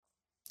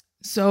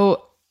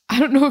So I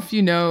don't know if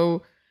you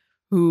know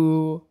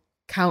who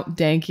Count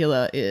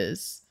Dankula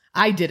is.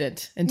 I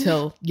didn't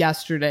until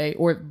yesterday,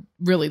 or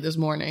really this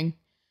morning.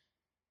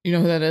 You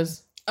know who that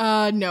is?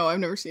 No, I've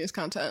never seen his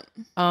content.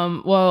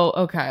 Well,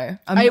 okay.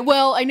 I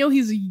know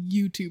he's a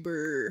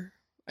YouTuber,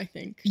 I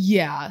think.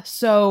 Yeah.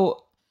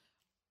 So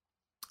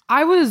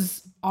I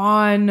was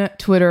on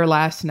Twitter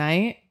last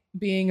night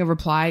being a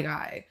reply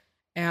guy,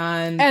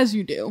 and as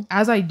you do.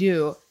 As I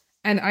do.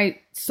 And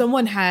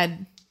someone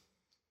had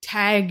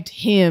tagged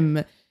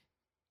him.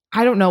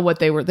 I don't know what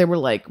they were. They were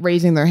like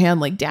raising their hand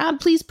like, "Dad,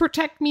 please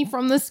protect me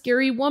from this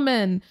scary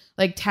woman."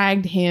 Like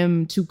tagged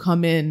him to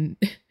come in.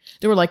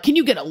 They were like, "Can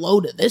you get a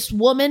load of this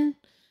woman?"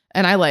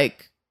 And I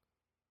like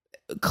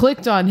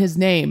clicked on his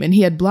name and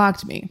he had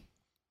blocked me.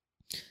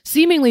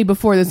 Seemingly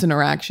before this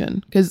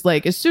interaction. Because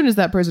like as soon as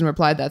that person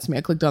replied that to me,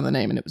 I clicked on the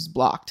name and it was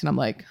blocked. And I'm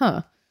like,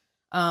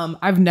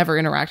 I've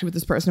never interacted with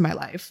this person in my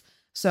life.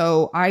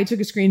 So I took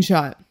a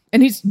screenshot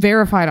and he's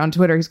verified on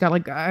Twitter. He's got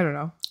like, I don't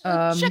know.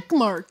 Check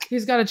mark.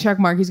 He's got a check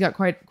mark. He's got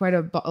quite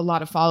a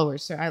lot of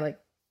followers. So I like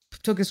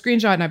took a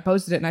screenshot and I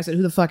posted it and I said,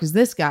 "Who the fuck is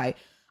this guy?"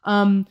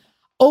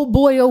 Oh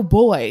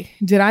boy,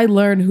 did I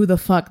learn who the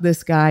fuck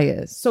this guy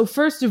is. So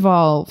first of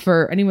all,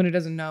 for anyone who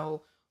doesn't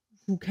know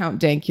who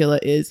Count Dankula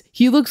is,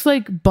 he looks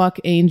like Buck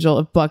Angel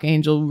if Buck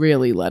Angel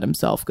really let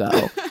himself go.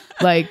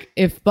 Like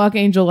if Buck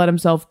Angel let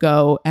himself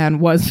go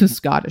and was a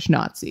Scottish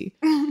Nazi.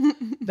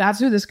 That's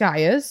who this guy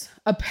is.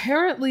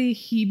 Apparently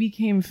he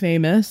became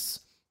famous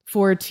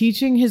for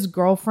teaching his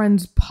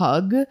girlfriend's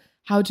pug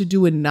how to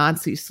do a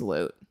Nazi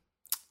salute.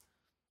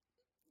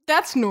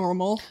 That's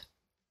normal.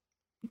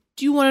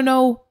 Do you want to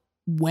know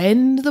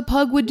when the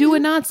pug would do a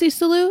Nazi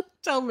salute?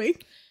 Tell me.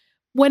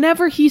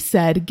 Whenever he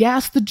said,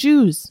 "Gas the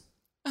Jews."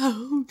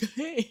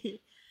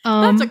 Okay.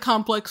 That's a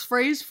complex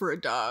phrase for a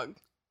dog.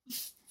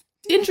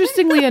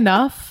 Interestingly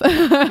enough, that's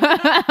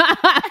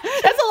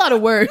a lot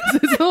of words.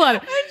 It's a lot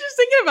of. I'm just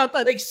thinking about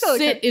that. Like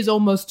sit is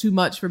almost too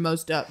much for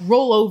most.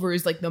 Roll over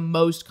is like the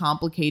most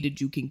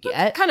complicated you can get.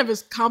 That's kind of a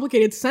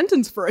complicated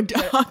sentence for a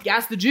dog.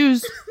 Gas the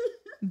Jews.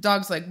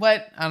 Dog's like,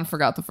 "What?" I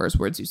forgot the first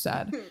words you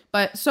said.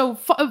 But so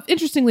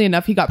interestingly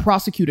enough, he got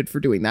prosecuted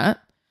for doing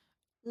that.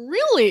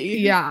 Really?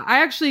 Yeah.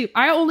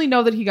 I only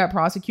know that he got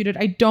prosecuted.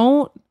 I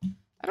don't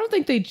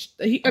think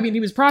he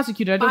was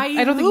prosecuted.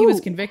 I don't think he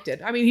was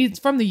convicted. I mean, he's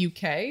from the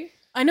UK.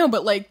 I know,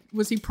 but like,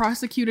 was he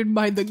prosecuted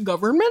by the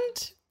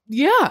government?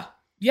 Yeah.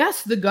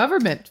 Yes, the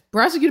government.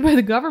 Prosecuted by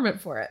the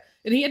government for it.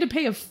 And he had to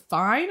pay a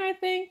fine, I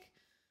think.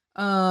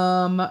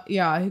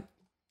 Yeah.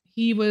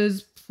 He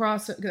was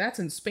that's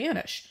in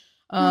Spanish.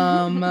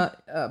 Blah,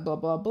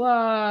 blah,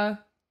 blah.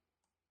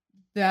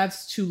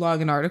 That's too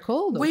long an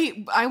article.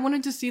 Wait, I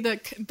wanted to see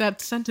that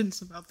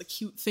sentence about the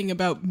cute thing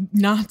about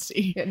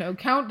Nazi. Yeah, no,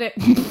 count it.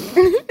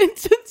 It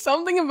said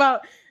something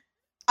about,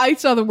 I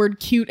saw the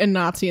word cute and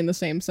Nazi in the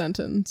same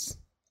sentence.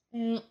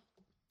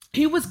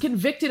 He was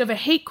convicted of a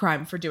hate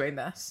crime for doing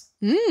this.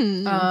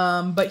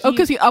 But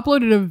because he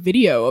uploaded a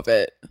video of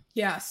it.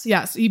 Yes,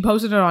 he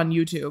posted it on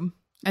YouTube.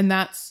 And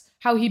that's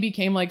how he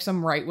became like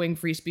some right-wing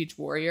free speech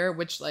warrior,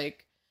 which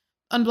like,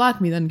 unblock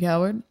me then,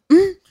 coward.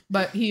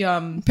 But he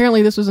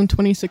apparently this was in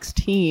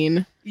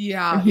 2016.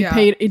 Yeah, he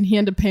paid, and he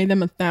had to pay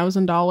them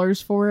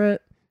 $1,000 for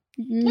it.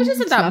 Which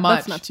isn't that much.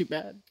 That's not too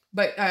bad.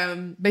 But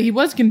he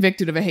was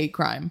convicted of a hate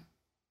crime,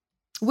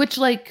 which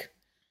like,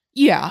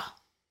 yeah,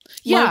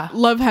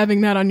 love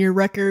having that on your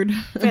record.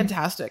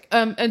 Fantastic.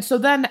 And so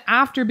then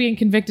after being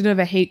convicted of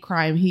a hate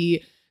crime,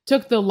 he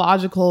took the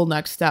logical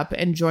next step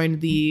and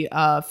joined the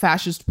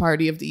fascist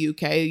party of the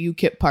UK,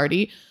 UKIP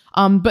party.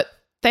 But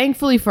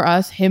thankfully for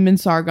us, him and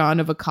Sargon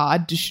of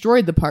Akkad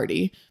destroyed the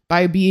party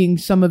by being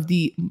some of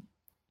the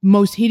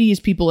most hideous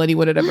people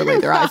anyone had ever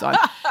laid their eyes on.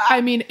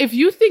 I mean, if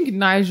you think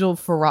Nigel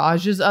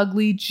Farage is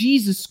ugly,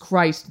 Jesus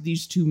Christ,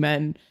 these two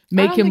men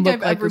make him look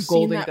like a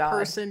golden god. That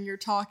person you're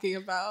talking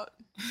about,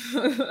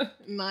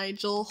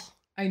 Nigel.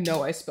 I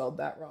know I spelled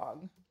that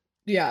wrong.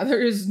 Yeah,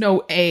 there is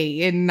no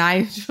A in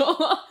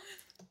Nigel.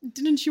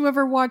 Didn't you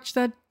ever watch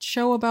that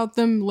show about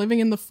them living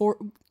in the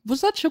was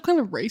that show kind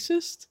of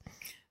racist?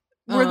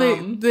 Where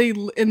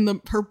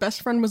her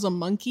best friend was a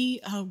monkey.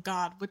 Oh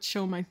God, what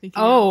show am I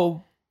thinking?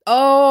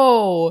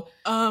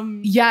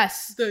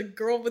 Yes, the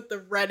girl with the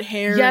red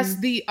hair. Yes,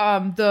 the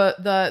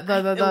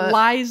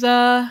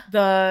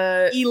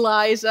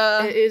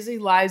Eliza. It is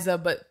Eliza,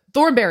 but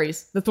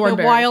Thornberries. The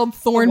wild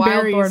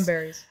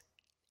thornberries.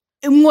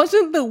 And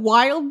wasn't the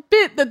wild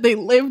bit that they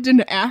lived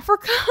in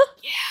Africa?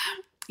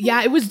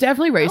 Yeah, it was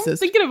definitely racist. I was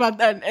thinking about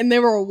that, and they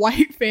were a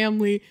white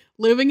family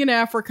living in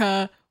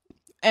Africa.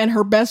 And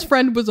her best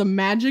friend was a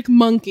magic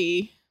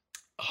monkey.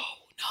 Oh,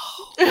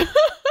 no.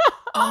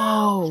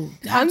 Oh,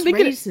 that's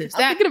racist.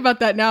 I'm thinking about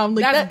that now. I'm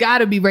like, that's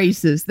gotta be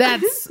racist.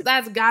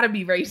 That's gotta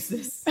be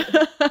racist.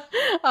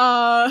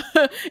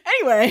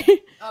 Anyway.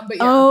 But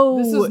yeah,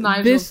 this is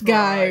Nigel this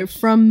guy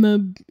from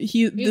the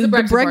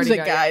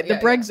Brexit guy. The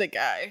Brexit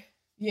guy.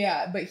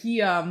 Yeah, but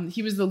he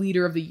was the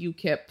leader of the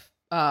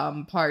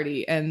UKIP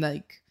party, and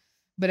like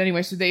But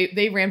anyway, so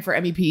they ran for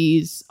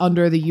MEPs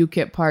under the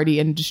UKIP party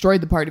and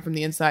destroyed the party from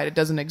the inside. It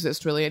doesn't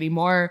exist really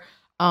anymore.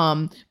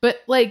 But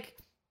like,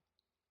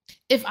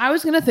 if I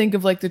was going to think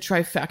of like the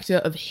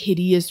trifecta of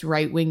hideous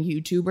right-wing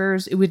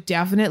YouTubers, it would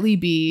definitely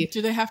be...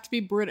 Do they have to be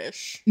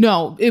British?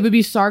 No, it would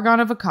be Sargon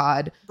of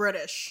Akkad.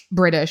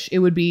 British. It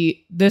would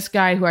be this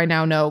guy who I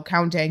now know,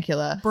 Count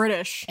Dankula.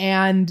 British.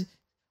 And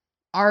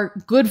our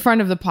good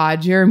friend of the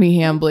pod, Jeremy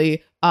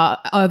Hambley,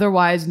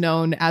 otherwise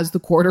known as the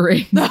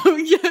Quartering. Oh,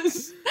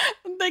 yes.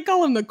 They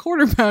call him the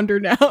Quarter Pounder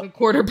now. The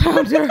Quarter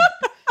Pounder.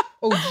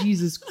 Oh,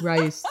 Jesus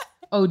Christ.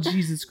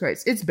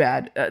 It's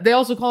bad. They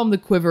also call him the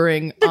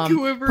Quivering.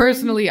 Quivering.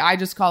 Personally, I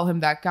just call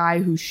him that guy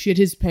who shit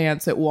his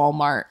pants at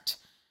Walmart.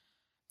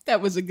 That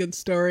was a good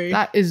story.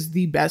 That is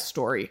the best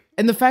story.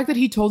 And the fact that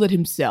he told it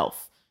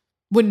himself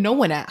when no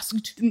one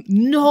asked.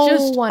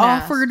 Just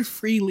offered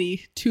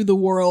freely to the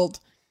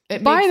world.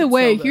 By the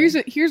way, here's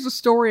a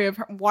story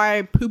of why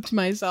I pooped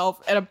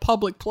myself at a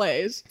public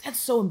place. That's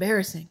so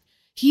embarrassing.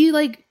 He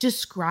like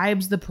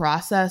describes the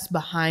process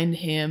behind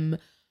him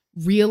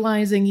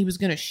realizing he was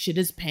gonna shit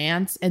his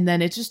pants, and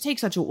then it just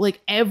takes such a like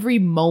every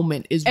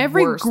moment is worse than the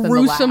last. Every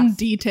gruesome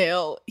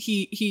detail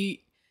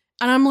he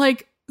and I'm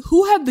like,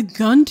 who had the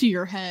gun to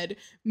your head?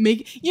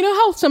 You know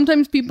how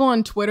sometimes people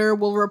on Twitter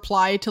will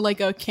reply to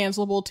like a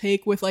cancelable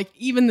take with like,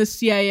 even the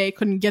CIA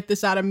couldn't get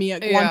this out of me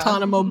at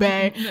Guantanamo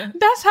Bay.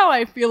 That's how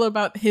I feel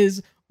about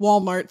his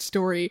Walmart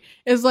story.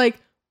 Is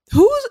like,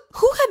 who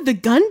had the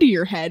gun to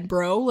your head,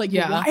 bro? Like,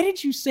 why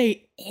did you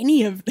say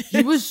any of this?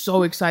 He was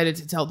so excited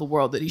to tell the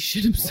world that he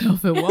shit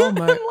himself at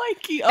Walmart.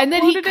 Like, and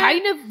then he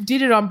kind of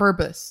did it on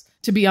purpose,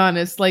 to be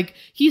honest. Like,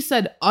 he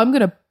said, I'm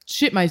gonna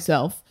shit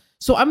myself,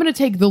 so I'm gonna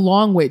take the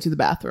long way to the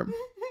bathroom.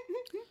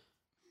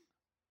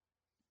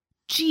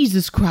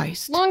 Jesus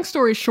Christ. Long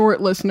story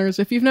short, listeners,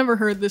 if you've never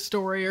heard this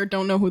story or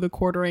don't know who the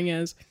Quartering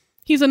is,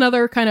 he's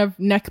another kind of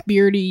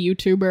neckbeardy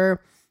YouTuber.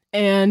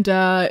 And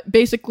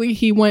basically,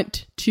 he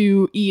went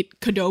to eat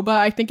Qdoba,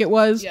 I think it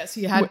was. Yes,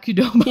 he had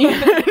Qdoba.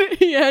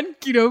 He had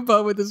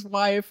Qdoba with his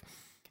wife,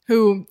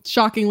 who,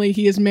 shockingly,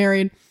 he is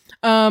married.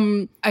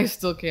 I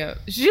still can't.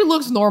 She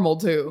looks normal,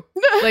 too.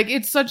 Like,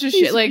 it's such a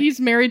shit. Like,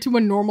 he's married to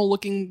a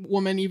normal-looking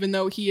woman, even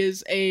though he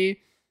is a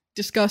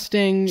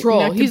disgusting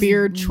troll.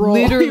 Neck-beard troll.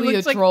 Literally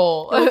a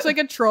troll. He looks like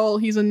a troll.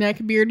 He's a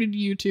neck-bearded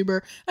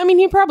YouTuber. I mean,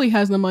 he probably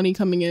has the money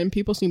coming in.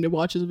 People seem to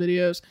watch his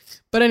videos.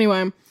 But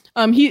anyway...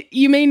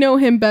 you may know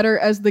him better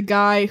as the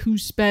guy who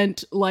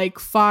spent like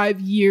 5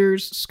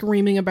 years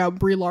screaming about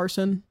Brie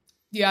Larson.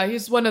 Yeah,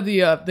 he's one of the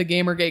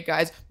Gamergate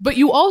guys. But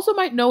you also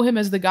might know him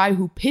as the guy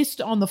who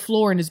pissed on the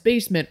floor in his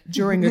basement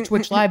during a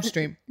Twitch live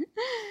stream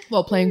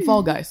while playing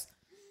Fall Guys.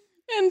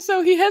 And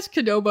so he has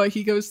Qdoba.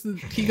 He goes to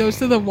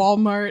the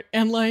Walmart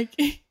and like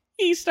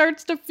he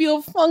starts to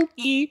feel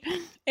funky.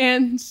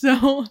 And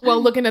so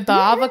looking at the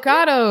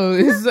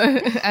avocados.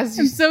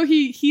 So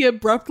he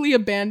abruptly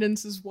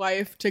abandons his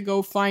wife to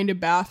go find a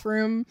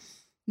bathroom.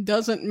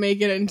 Doesn't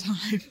make it in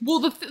time. Well,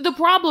 the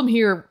problem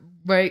here,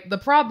 right? The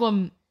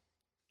problem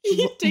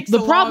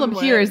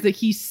here is that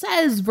he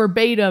says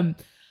verbatim,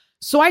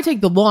 so I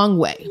take the long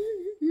way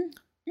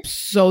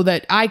so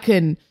that I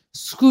can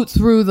scoot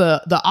through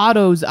the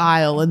autos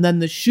aisle and then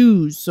the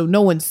shoes so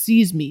no one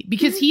sees me.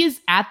 Because he is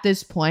at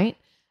this point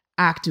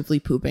actively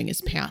pooping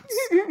his pants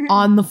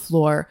on the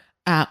floor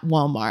at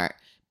Walmart.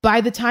 By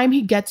the time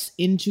he gets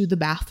into the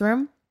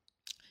bathroom,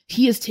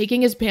 he is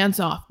taking his pants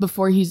off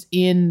before he's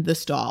in the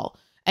stall.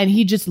 And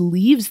he just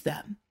leaves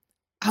them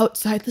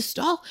outside the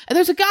stall. And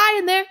there's a guy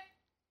in there.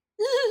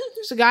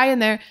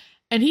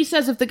 And he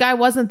says if the guy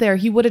wasn't there,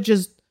 he would have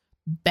just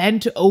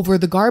bent over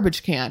the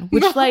garbage can.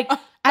 Which, like,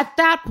 at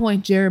that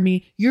point,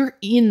 Jeremy, you're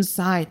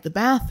inside the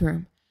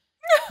bathroom.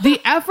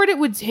 The effort it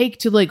would take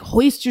to, like,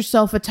 hoist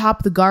yourself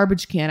atop the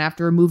garbage can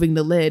after removing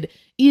the lid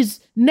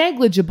is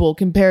negligible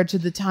compared to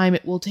the time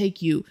it will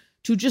take you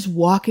to just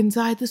walk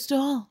inside the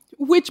stall.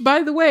 Which,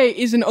 by the way,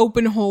 is an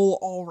open hole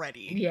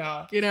already.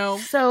 Yeah. You know?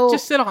 So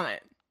just sit on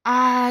it.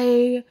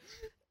 I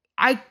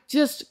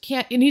just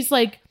can't. And he's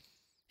like,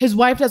 his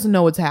wife doesn't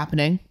know what's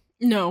happening.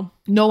 No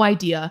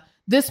idea.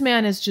 This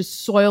man has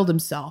just soiled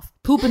himself.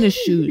 Poop in his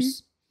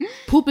shoes.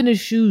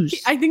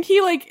 I think he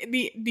like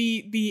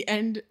the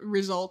end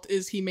result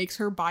is he makes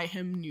her buy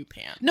him new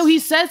pants. No, he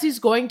says he's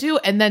going to,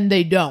 and then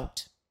they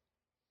don't.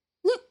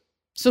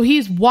 So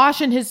he's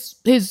washing his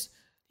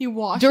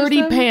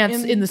dirty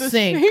pants in the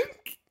sink.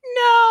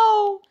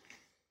 No.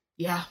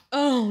 Yeah.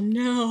 Oh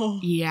no.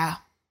 Yeah.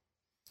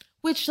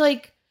 Which,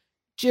 like,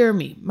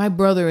 Jeremy, my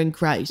brother in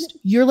Christ,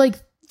 you're like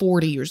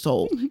 40 years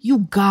old. You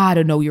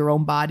gotta know your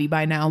own body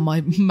by now,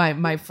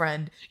 my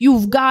friend.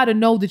 You've gotta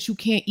know that you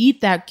can't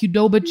eat that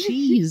Qdoba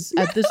cheese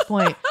at this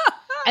point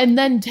and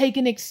then take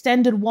an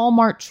extended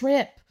Walmart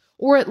trip,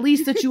 or at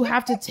least that you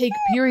have to take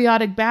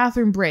periodic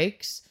bathroom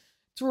breaks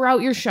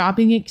throughout your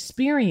shopping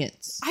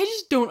experience. I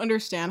just don't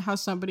understand how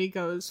somebody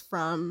goes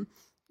from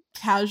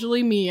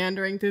casually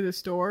meandering through the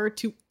store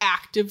to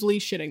actively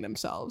shitting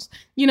themselves.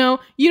 You know,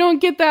 you don't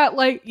get that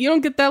like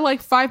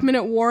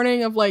 5-minute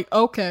warning of like,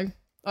 okay,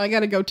 I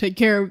gotta go take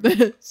care of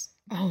this.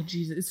 Oh,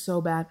 Jesus, it's so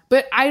bad.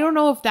 But I don't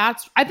know if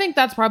I think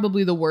that's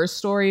probably the worst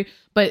story.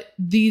 But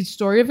the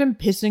story of him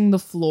pissing the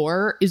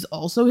floor is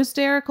also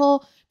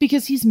hysterical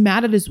because he's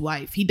mad at his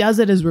wife. He does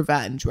it as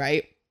revenge,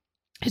 right?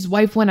 His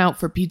wife went out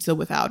for pizza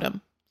without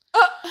him.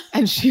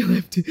 And she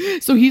lived.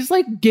 So he's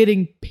like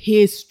getting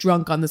pissed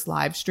drunk on this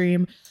live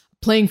stream,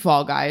 playing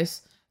Fall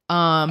Guys.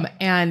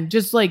 And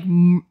just like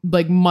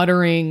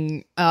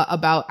muttering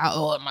about,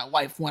 oh, my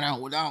wife went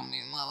out without me,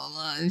 blah, blah,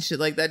 blah, and shit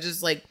like that.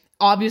 Just like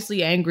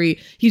obviously angry.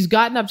 He's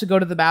gotten up to go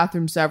to the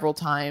bathroom several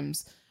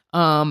times.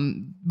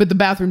 But the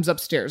bathroom's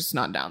upstairs, it's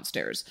not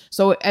downstairs.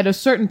 So at a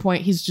certain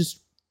point, he's just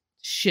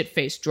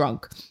shit-faced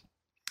drunk,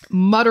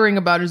 muttering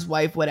about his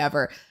wife,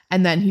 whatever.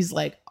 And then he's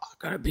like, oh,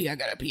 I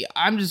gotta pee.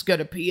 I'm just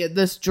gonna pee at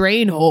this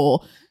drain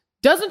hole.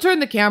 Doesn't turn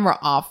the camera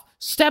off.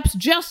 Steps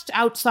just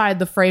outside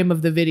the frame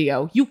of the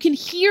video. You can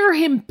hear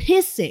him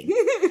pissing.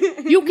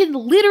 You can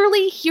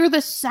literally hear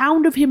the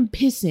sound of him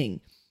pissing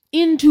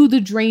into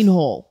the drain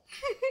hole.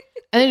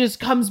 And it just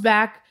comes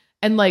back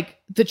and like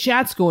the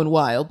chat's going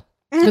wild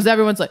because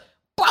everyone's like,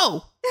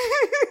 bro,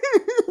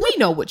 we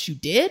know what you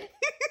did.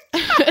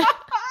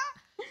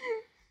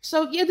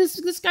 So yeah,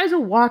 this guy's a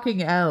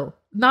walking L.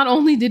 Not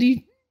only did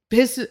he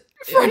piss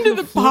friend of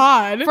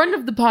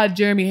the pod,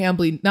 Jeremy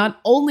Hambley, not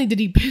only did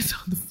he piss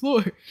on the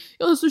floor,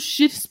 he also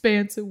shit his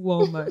pants at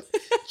Walmart.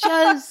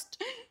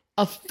 Just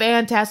a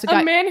fantastic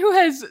guy. A man who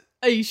has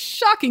a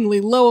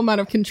shockingly low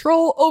amount of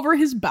control over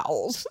his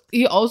bowels.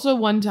 He also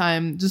one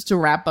time, just to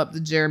wrap up the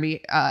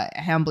Jeremy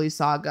Hambley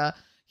saga,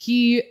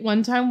 he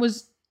one time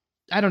was,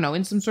 I don't know,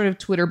 in some sort of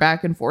Twitter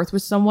back and forth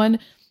with someone,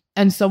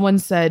 and someone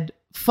said,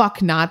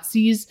 fuck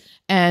Nazis,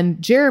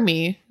 and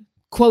Jeremy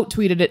quote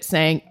tweeted it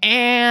saying,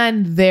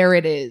 and there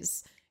it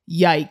is.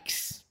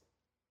 Yikes.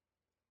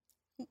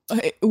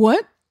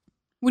 What?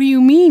 What do you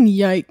mean,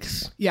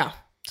 yikes? Yeah.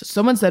 So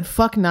someone said,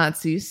 fuck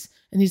Nazis.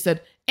 And he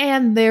said,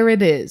 and there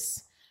it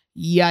is.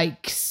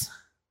 Yikes.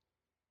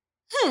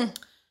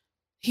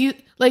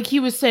 He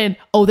was saying,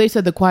 oh, they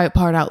said the quiet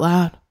part out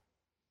loud.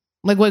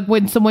 Like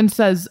when someone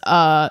says,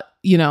 I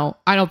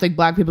don't think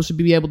black people should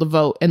be able to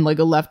vote. And like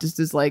a leftist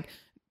is like,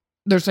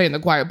 they're saying the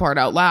quiet part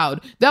out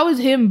loud. That was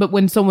him. But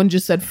when someone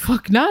just said,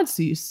 fuck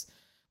Nazis,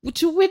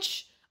 to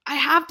which I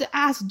have to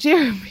ask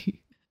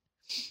Jeremy,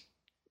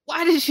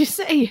 why did you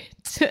say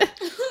it?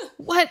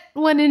 What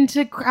went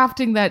into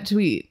crafting that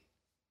tweet?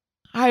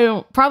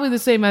 Probably the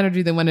same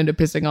energy that went into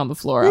pissing on the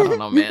floor. I don't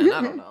know, man.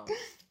 I don't know.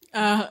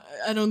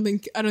 I don't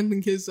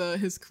think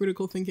his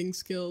critical thinking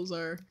skills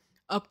are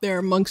up there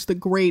amongst the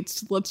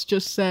greats. Let's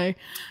just say.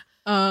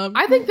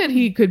 I think that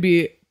he could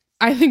be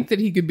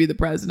the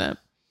president.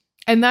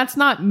 And that's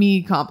not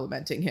me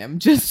complimenting him,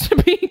 just to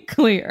be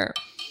clear.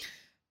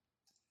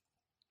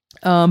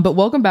 But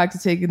welcome back to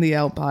Taking the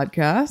L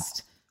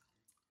podcast.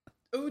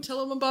 Oh, tell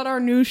them about our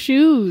new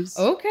shoes.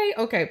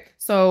 Okay.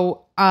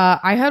 So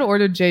I had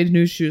ordered Jade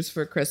new shoes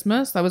for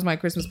Christmas. That was my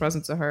Christmas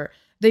present to her.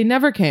 They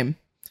never came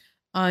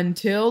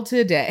until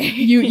today.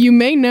 You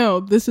may know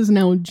this is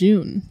now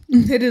June.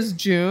 It is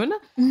June.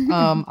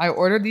 I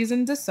ordered these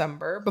in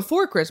December,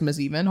 before Christmas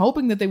even,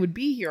 hoping that they would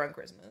be here on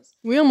Christmas.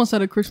 We almost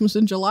had a Christmas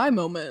in July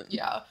moment.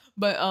 Yeah.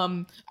 But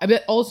I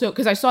bet also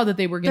because I saw that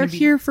they were going to be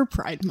here for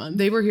Pride Month.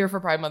 They were here for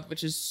Pride Month,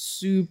 which is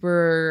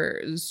super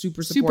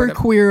supportive. Super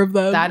queer of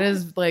them. That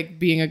is like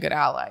being a good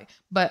ally.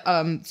 But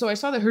so I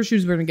saw that her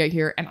shoes were going to get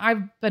here, and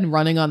I've been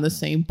running on the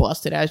same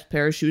busted ass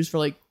pair of shoes for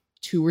like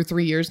 2 or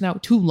 3 years now.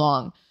 Too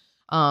long.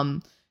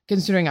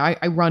 Considering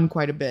I run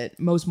quite a bit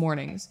most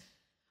mornings.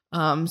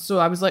 So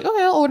I was like,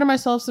 okay, I'll order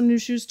myself some new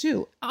shoes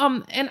too.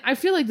 And I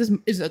feel like this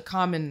is a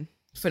common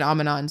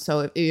phenomenon.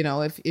 So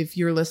if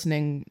you're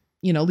listening,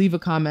 leave a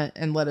comment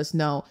and let us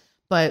know.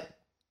 But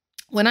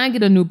when I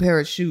get a new pair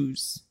of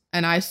shoes,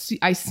 and I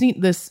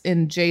seen this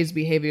in Jay's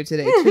behavior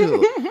today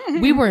too,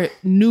 we were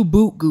new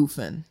boot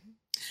goofing.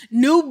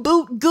 New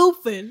boot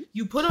goofing.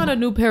 You put on a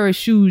new pair of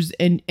shoes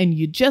and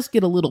you just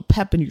get a little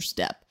pep in your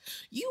step.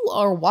 You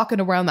are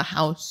walking around the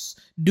house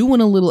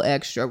doing a little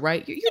extra,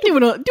 right? You're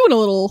doing a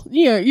little,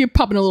 you're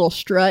popping a little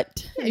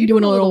strut. Yeah, you're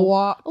doing a little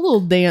walk, a little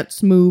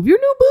dance move. You're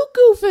new boot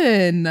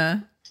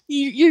goofing.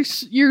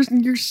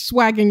 You're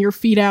swagging your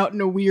feet out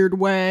in a weird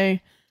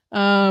way.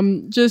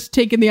 Just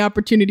taking the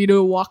opportunity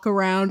to walk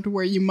around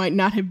where you might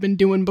not have been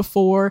doing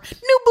before.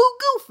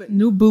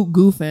 New boot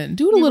goofing.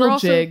 Do a little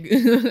jig.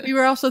 We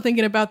were also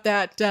thinking about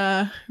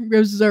that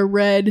roses are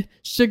red,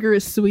 sugar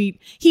is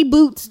sweet. He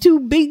boots too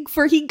big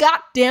for he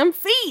goddamn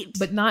feet.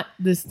 But not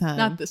this time.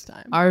 Not this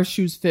time. Our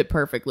shoes fit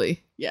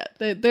perfectly. Yeah,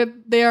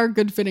 they are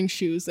good fitting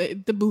shoes.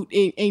 The boot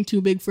ain't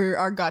too big for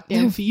our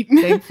goddamn feet.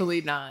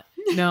 Thankfully not.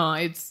 No,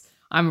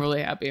 I'm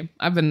really happy.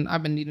 I've been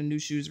needing new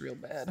shoes real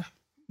bad.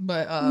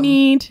 But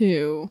me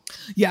too.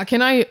 Yeah,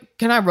 can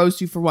I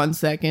roast you for 1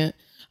 second?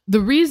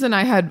 The reason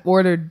I had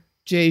ordered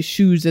Jay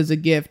shoes as a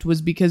gift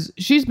was because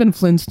she's been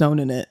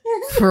Flintstoning it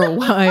for a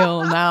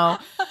while now.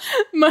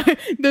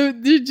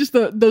 There's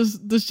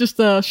just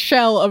a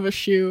shell of a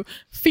shoe,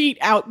 feet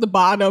out the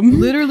bottom,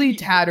 literally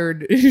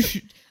tattered.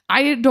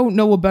 I don't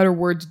know a better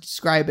word to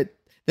describe it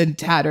than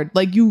tattered.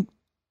 Like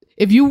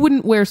If you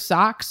wouldn't wear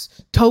socks,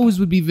 toes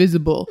would be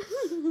visible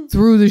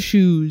through the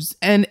shoes.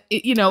 And,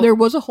 there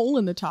was a hole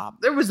in the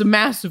top. there was a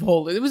massive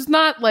hole. It was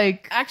not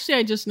like... Actually,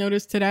 I just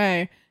noticed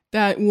today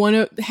that one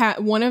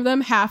of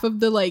them, half of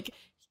the, like,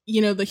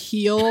 the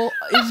heel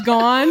is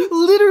gone.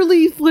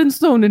 Literally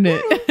Flintstone in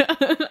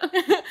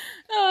it.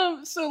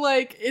 So,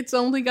 like, it's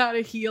only got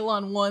a heel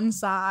on one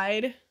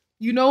side.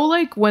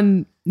 Like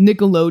when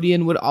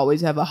Nickelodeon would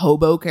always have a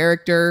hobo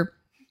character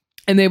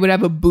and they would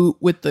have a boot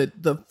with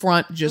the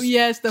front just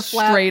the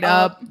flap straight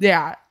up.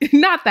 Yeah,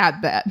 not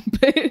that bad.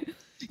 But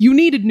you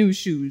needed new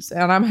shoes,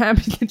 and I'm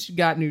happy that you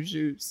got new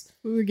shoes.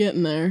 We were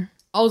getting there.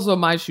 Also,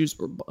 my shoes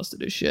were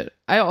busted as shit.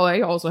 I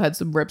also had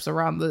some rips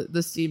around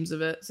the seams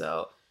of it,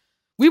 so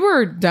we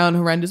were down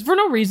horrendous for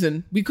no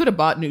reason. We could have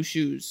bought new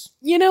shoes.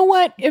 You know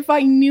what? If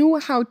I knew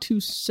how to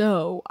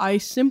sew, I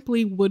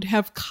simply would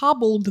have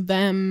cobbled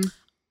them.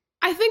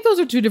 I think those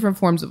are two different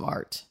forms of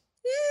art.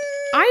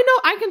 I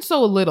know I can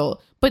sew a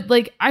little, but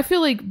like I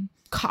feel like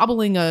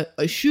cobbling a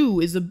shoe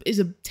is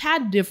a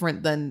tad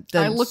different than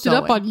I looked sewing.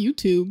 it up on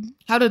YouTube.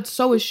 How to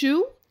sew a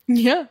shoe?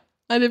 Yeah,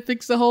 I did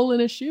fix a hole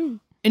in a shoe.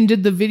 And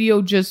did the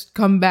video just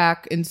come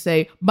back and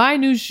say, "Buy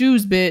new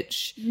shoes,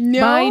 bitch.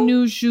 Buy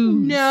new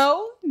shoes"?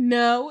 No.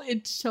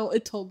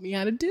 It told me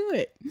how to do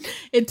it.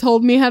 It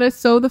told me how to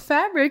sew the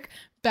fabric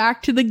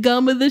back to the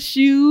gum of the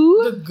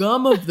shoe. The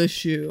gum of the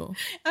shoe.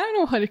 I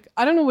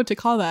don't know what to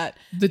call that.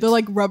 The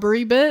like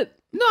rubbery bit.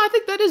 No, I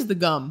think that is the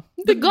gum.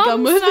 The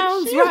gum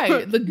sounds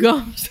right. The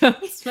gum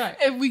sounds right.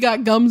 If we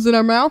got gums in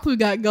our mouth, we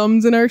got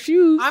gums in our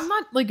shoes. I'm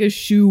not like a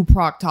shoe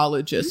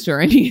proctologist or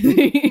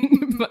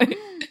anything, but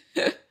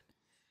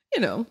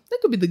that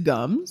could be the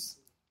gums.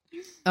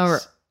 Or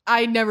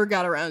I never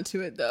got around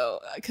to it though,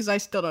 because I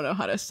still don't know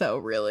how to sew.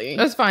 Really,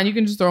 that's fine. You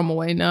can just throw them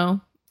away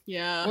now.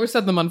 Yeah, or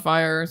set them on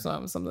fire or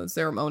something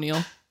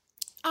ceremonial.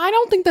 I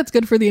don't think that's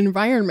good for the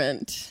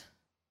environment.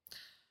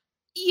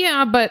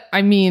 Yeah, but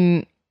I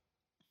mean,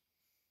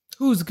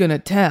 who's gonna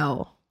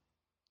tell?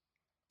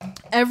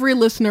 Every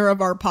listener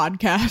of our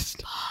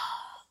podcast.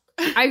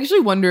 I actually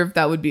wonder if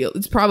that would be...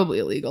 It's probably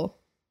illegal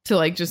to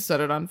like just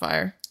set it on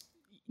fire.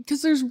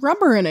 Because there's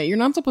rubber in it. You're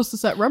not supposed to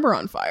set rubber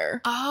on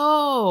fire.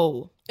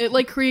 Oh. It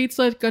like creates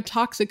like a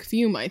toxic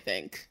fume, I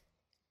think.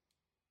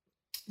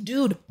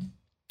 Dude,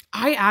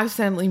 I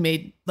accidentally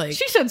made like...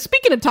 She said,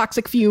 speaking of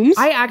toxic fumes.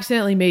 I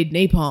accidentally made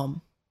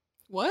napalm.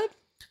 What?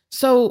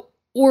 So...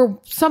 Or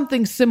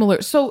something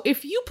similar. So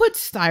if you put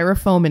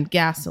styrofoam in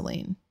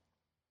gasoline.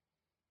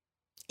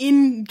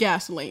 In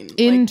gasoline.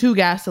 Into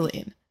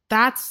gasoline.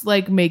 That's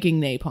like making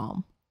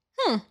napalm.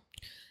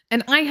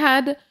 And I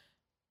had,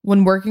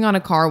 when working on a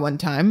car one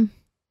time,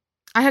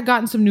 I had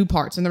gotten some new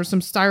parts and there was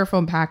some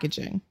styrofoam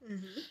packaging.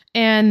 Mm-hmm.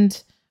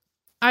 And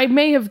I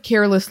may have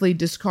carelessly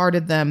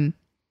discarded them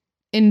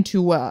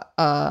into what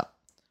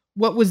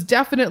was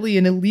definitely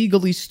an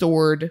illegally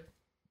stored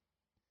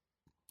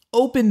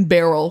open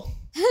barrel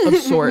of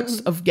sorts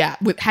of gas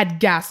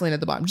had gasoline at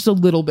the bottom, just a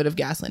little bit of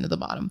gasoline at the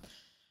bottom.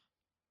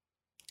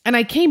 And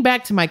I came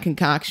back to my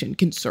concoction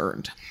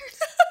concerned.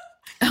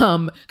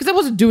 Because I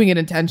wasn't doing it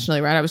intentionally,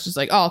 right? I was just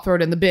like, oh, I'll throw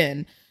it in the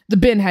bin. The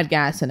bin had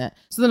gas in it.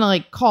 So then I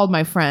like called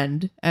my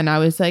friend and I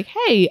was like,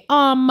 hey,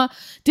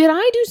 did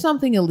I do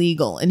something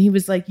illegal? And he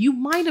was like, you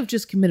might have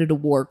just committed a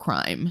war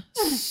crime.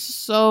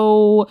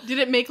 So did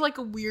it make like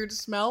a weird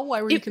smell?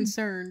 Why were you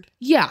concerned?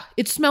 Yeah,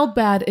 it smelled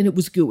bad and it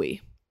was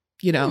gooey.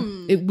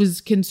 It was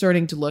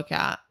concerning to look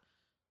at.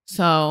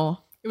 So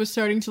it was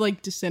starting to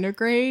like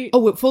disintegrate.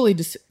 Oh, it fully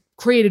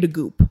created a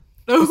goop.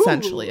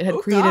 Essentially, it had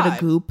created a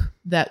goop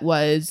that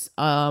was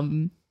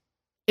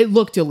it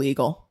looked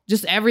illegal.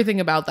 Just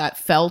everything about that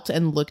felt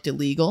and looked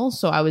illegal.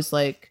 So I was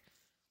like,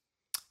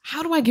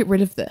 how do I get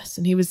rid of this?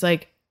 And he was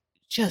like,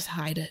 just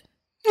hide it.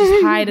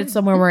 Just hide it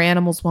somewhere where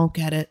animals won't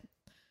get it.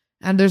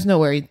 And there's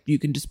nowhere you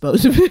can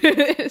dispose of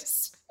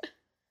this.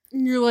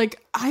 You're like,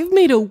 I've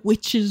made a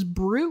witch's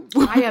brew.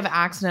 I have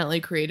accidentally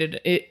created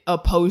a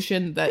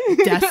potion that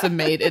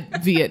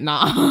decimated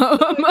Vietnam.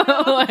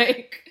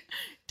 Like,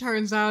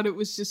 turns out it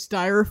was just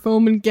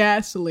styrofoam and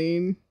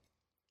gasoline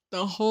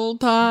the whole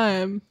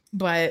time.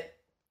 But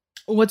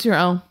what's your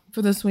L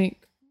for this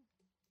week?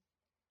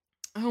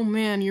 Oh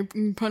man, you're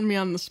putting me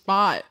on the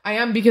spot. I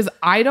am, because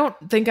I don't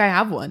think I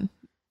have one.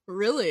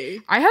 Really?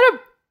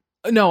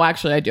 No,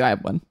 actually I do. I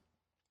have one.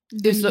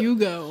 Then you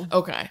go.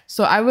 Okay.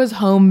 So I was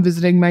home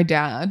visiting my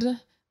dad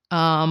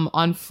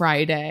on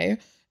Friday.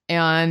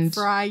 And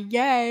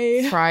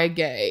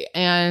Friday.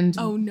 And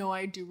oh no,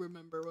 I do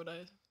remember what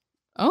I...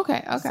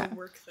 Okay. It's a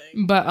work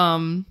thing. But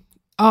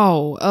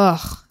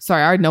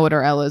sorry, I already know what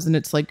our L is and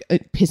it's like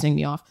pissing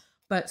me off.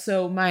 But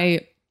so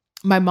my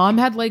mom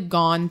had like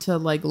gone to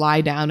like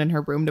lie down in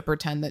her room to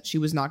pretend that she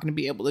was not going to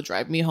be able to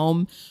drive me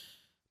home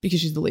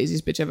because she's the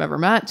laziest bitch I've ever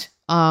met.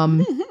 So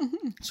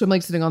I'm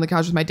like sitting on the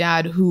couch with my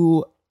dad,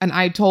 who, and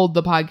I told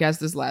the podcast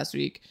this last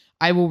week,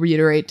 I will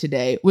reiterate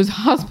today, was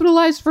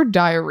hospitalized for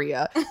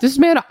diarrhea. This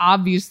man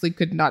obviously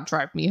could not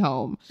drive me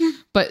home.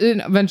 But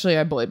then eventually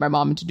I bullied my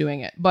mom into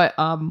doing it. But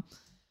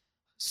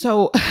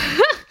so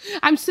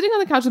I'm sitting on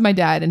the couch with my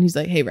dad and he's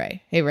like, hey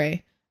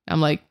Ray.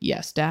 I'm like,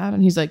 yes, Dad.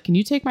 And he's like, can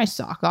you take my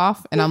sock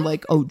off? And I'm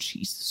like, oh,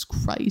 Jesus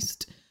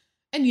Christ.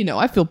 And, you know,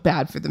 I feel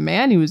bad for the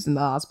man. He was in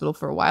the hospital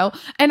for a while.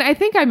 And I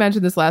think I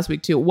mentioned this last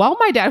week, too. While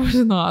my dad was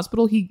in the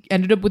hospital, he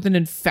ended up with an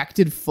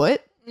infected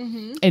foot.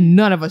 Mm-hmm. And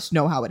none of us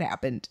know how it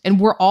happened. And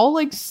we're all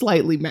like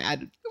slightly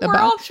mad. We're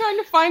all trying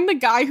to find the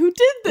guy who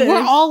did this.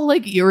 We're all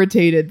like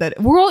irritated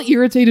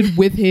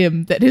with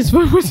him that his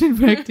foot was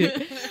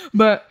infected.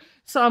 But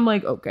so I'm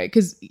like, okay,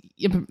 because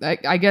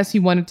I guess he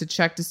wanted to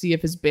check to see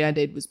if his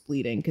Band-Aid was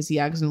bleeding because he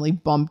accidentally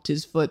bumped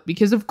his foot,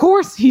 because of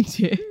course he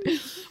did.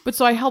 But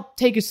so I helped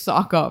take his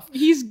sock off.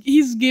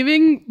 He's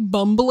giving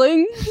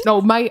bumbling.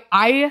 No,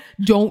 I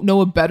don't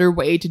know a better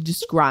way to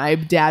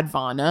describe Dad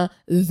Vana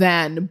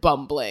than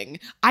bumbling.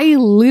 I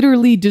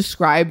literally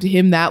described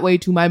him that way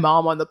to my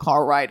mom on the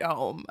car ride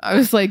home. I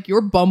was like,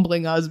 your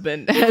bumbling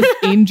husband has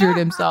injured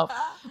himself.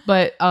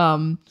 But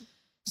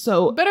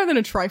so better than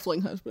a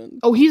trifling husband.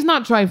 Oh, he's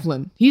not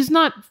trifling. He's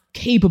not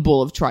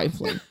capable of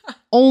trifling.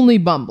 Only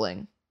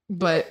bumbling.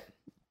 But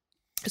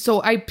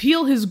so I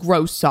peel his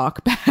gross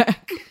sock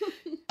back.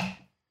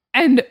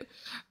 And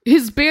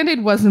his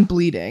Band-Aid wasn't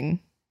bleeding.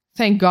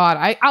 Thank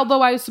God.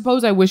 Although I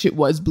suppose I wish it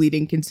was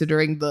bleeding,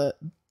 considering the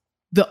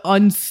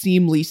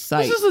unseemly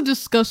sight. This is a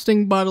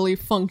disgusting bodily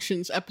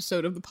functions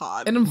episode of the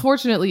pod. And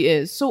unfortunately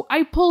is. So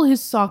I pull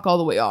his sock all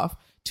the way off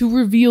to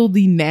reveal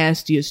the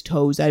nastiest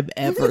toes I've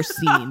ever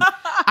seen.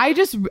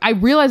 I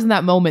realized in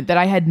that moment that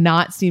I had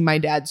not seen my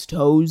dad's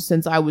toes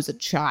since I was a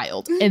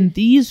child. And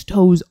these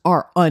toes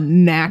are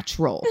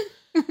unnatural.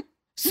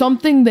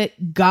 Something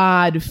that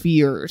God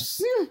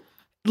fears.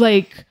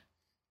 Like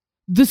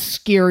the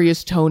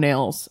scariest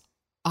toenails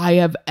I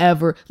have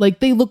ever, like,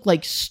 they look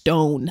like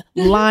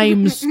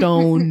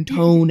limestone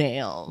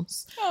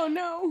toenails. Oh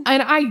no.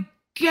 And I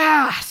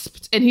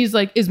gasped. And he's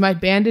like, is my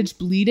bandage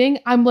bleeding?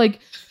 I'm like,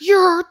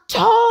 your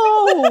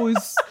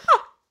toes.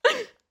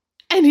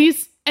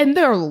 and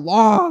they're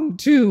long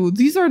too.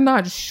 These are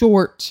not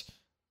short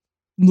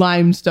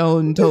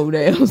limestone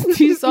toenails.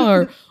 These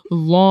are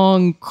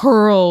long,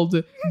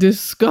 curled,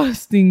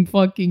 disgusting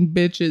fucking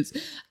bitches.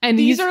 And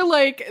these are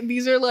like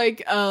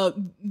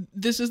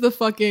this is the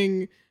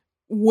fucking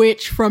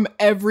witch from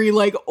every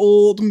like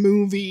old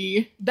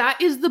movie.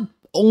 That is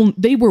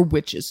they were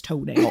witches'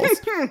 toenails.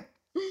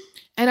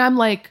 And I'm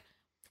like,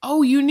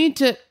 oh, you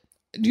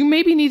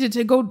maybe needed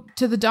to go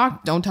to the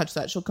doc. Don't touch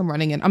that. She'll come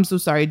running in. I'm so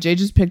sorry. Jay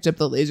just picked up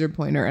the laser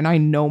pointer and I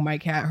know my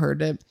cat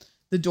heard it.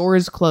 The door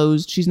is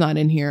closed. She's not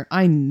in here.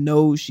 I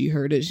know she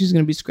heard it. She's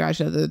going to be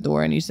scratched out of the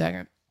door any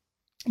second.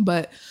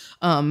 But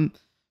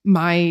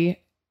my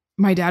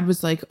dad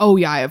was like, oh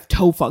yeah, I have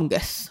toe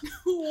fungus.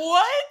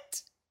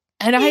 What?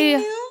 And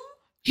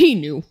he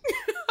knew.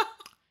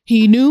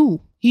 He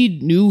knew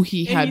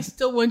he had. And he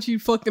still wants you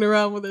fucking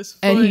around with his foot.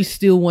 And he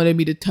still wanted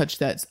me to touch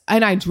that.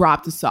 And I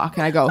dropped the sock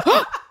and I go,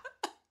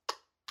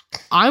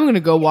 I'm going to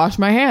go wash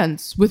my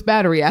hands with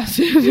battery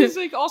acid. He's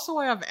like, also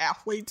I have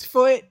athlete's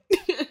foot.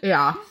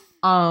 Yeah.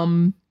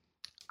 I'm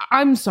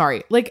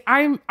sorry. Like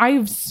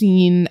I've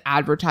seen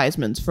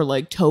advertisements for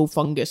like toe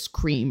fungus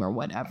cream or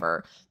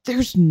whatever.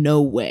 There's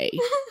no way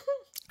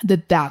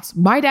that's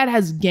my dad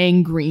has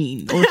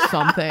gangrene or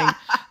something.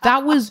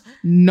 That was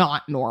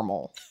not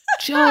normal.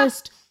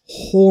 Just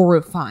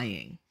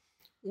horrifying.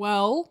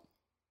 Well,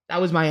 that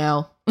was my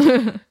L.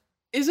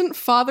 Isn't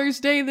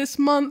Father's Day this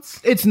month?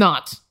 It's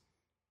not.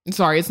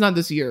 Sorry, it's not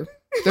this year.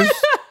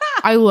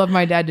 I love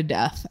my dad to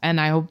death,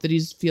 and I hope that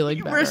he's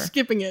feeling better. We're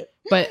skipping it.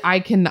 But I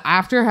can,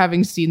 after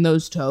having seen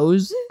those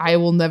toes, I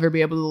will never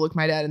be able to look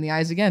my dad in the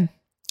eyes again.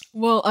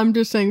 Well, I'm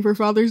just saying, for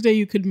Father's Day,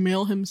 you could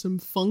mail him some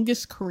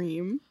fungus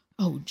cream.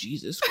 Oh,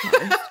 Jesus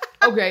Christ.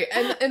 Okay,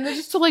 and then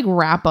just to like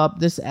wrap up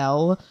this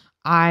L,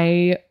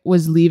 I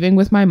was leaving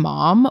with my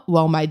mom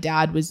while my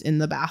dad was in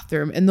the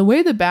bathroom. And the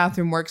way the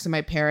bathroom works in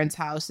my parents'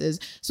 house is,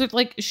 so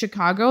like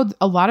Chicago,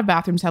 a lot of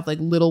bathrooms have like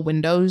little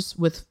windows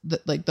with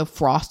the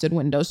frosted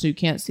windows so you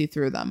can't see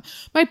through them.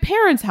 My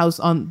parents' house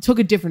took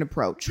a different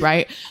approach,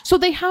 right? So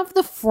they have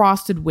the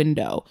frosted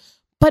window,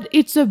 but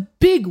it's a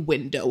big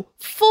window,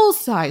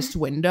 full-sized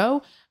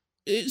window.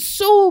 It's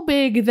so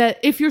big that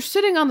if you're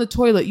sitting on the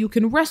toilet, you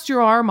can rest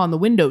your arm on the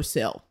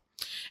windowsill.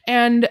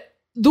 And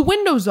the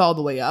window's all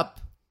the way up.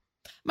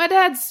 My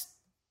dad's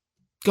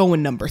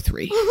going number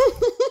 3.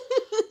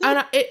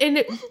 and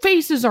it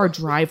faces our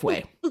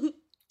driveway.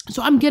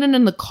 So I'm getting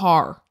in the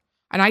car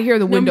and I hear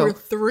the window. Number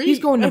 3? He's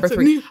going number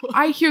 3.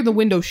 I hear the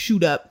window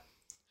shoot up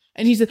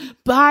and he said,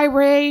 bye,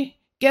 Ray.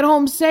 Get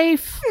home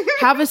safe.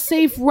 Have a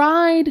safe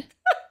ride.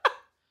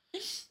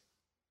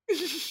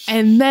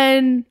 And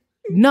then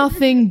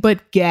nothing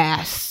but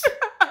gas.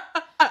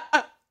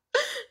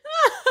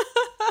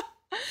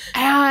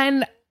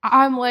 And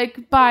I'm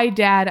like, bye,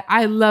 Dad.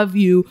 I love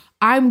you.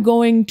 I'm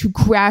going to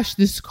crash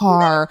this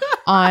car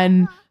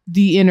on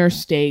the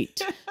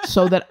interstate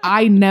so that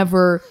I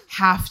never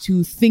have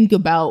to think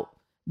about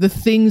the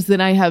things that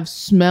I have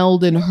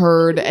smelled and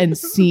heard and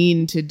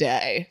seen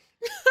today.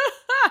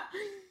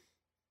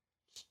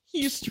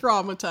 He's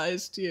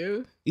traumatized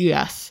you.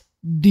 Yes,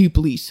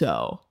 deeply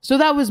so. So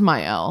that was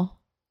my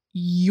L.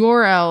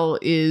 Your L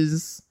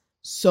is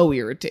so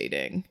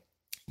irritating.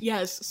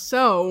 Yes.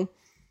 So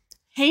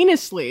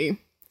heinously,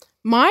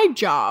 my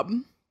job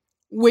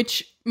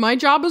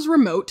is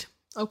remote.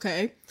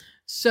 Okay.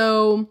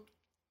 So,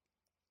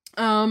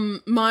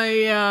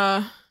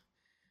 my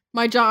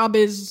job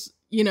is,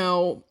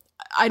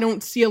 I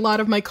don't see a lot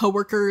of my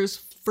coworkers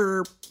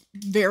for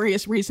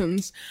various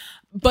reasons,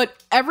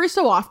 but every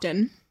so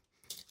often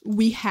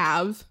we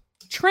have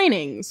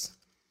trainings,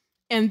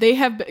 and they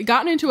have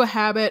gotten into a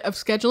habit of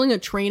scheduling a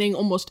training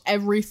almost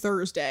every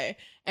Thursday.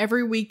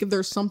 Every week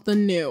there's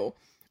something new.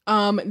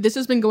 This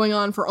has been going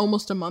on for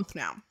almost a month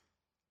now.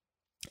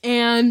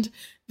 And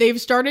they've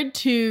started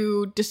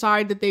to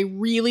decide that they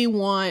really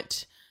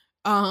want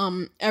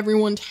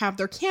everyone to have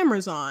their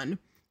cameras on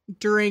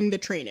during the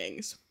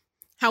trainings.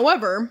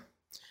 However,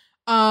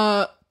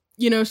 so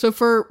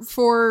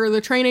for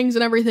the trainings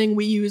and everything,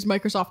 we use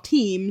Microsoft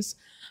Teams.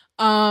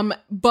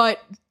 But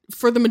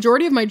for the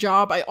majority of my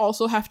job, I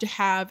also have to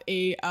have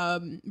a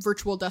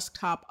virtual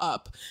desktop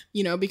up,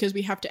 because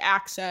we have to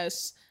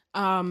access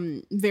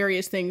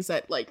various things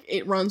that, like,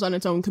 it runs on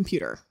its own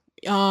computer.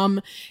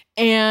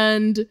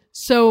 And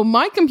so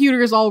my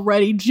computer is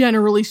already,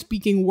 generally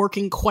speaking,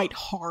 working quite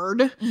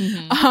hard,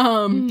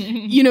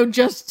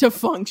 just to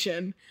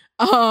function.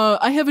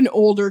 I have an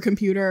older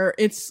computer.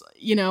 It's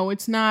doing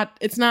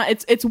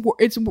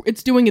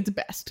its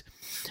best.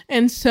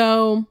 And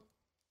so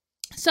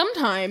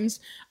sometimes,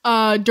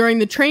 during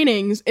the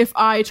trainings, if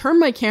I turn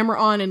my camera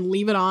on and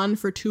leave it on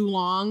for too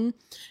long,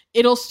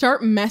 it'll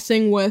start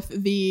messing with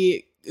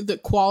the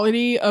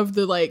quality of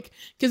the, like,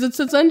 because it's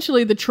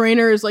essentially the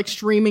trainer is like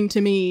streaming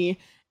to me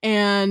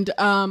and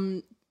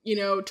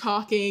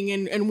talking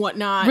and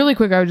whatnot. Really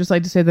quick, I would just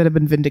like to say that I've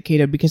been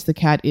vindicated because the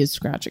cat is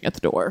scratching at the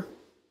door.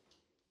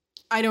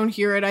 I don't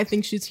hear it. I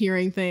think she's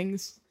hearing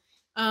things.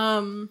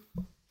 So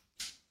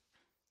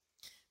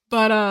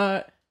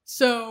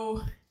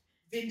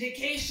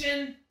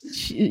vindication.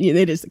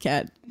 It is the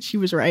cat. She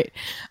was right.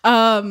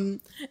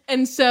 And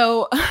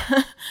so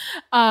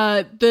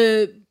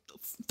the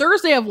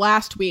Thursday of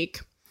last week,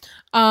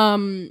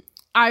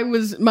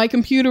 my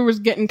computer was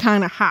getting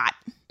kind of hot.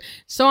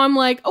 So I'm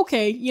like,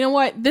 okay, you know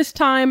what? This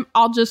time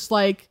I'll just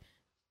like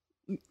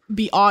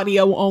be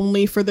audio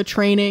only for the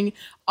training.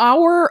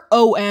 Our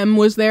OM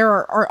was there,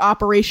 our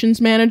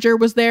operations manager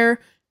was there.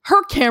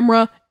 Her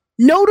camera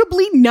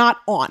notably not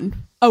on.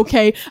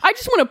 Okay, I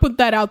just want to put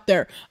that out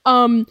there.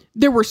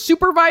 There were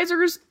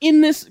supervisors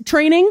in this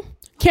training.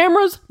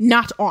 Cameras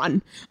not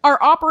on. Our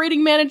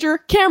operating manager,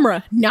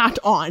 camera not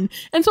on.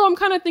 And so I'm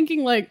kind of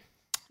thinking, like,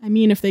 I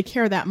mean, if they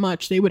care that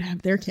much, they would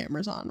have their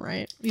cameras on,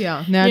 right?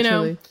 Yeah,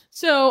 naturally.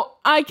 So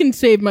I can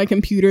save my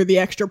computer the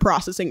extra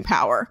processing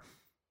power.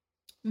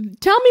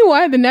 Tell me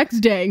why the next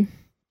day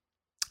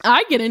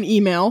I get an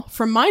email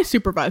from my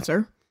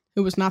supervisor,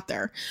 who was not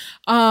there,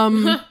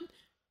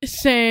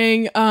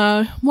 saying,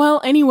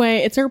 well, anyway,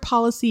 it's our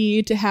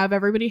policy to have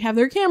everybody have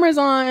their cameras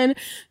on.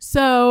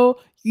 So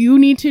you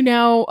need to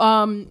now,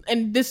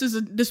 and this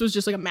was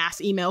just like a mass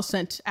email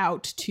sent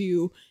out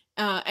to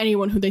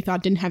anyone who they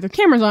thought didn't have their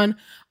cameras on.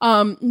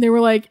 They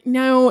were like,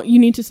 no, you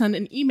need to send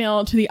an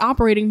email to the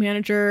operating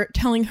manager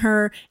telling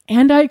her,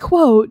 and I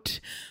quote,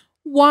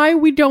 why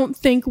we don't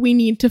think we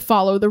need to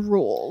follow the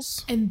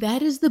rules. And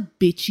that is the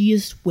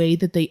bitchiest way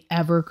that they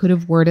ever could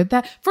have worded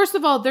that. First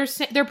of all,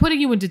 they're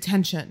putting you in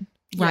detention,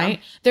 right?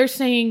 Yeah. They're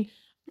saying,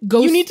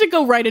 you need to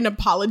go write an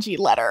apology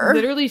letter.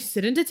 Literally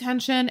sit in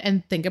detention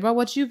and think about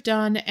what you've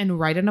done and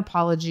write an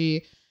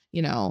apology,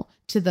 to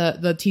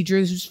the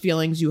teachers whose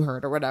feelings you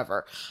hurt or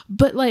whatever.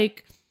 But,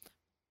 like,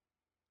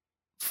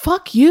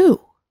 fuck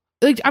you.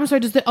 Like, I'm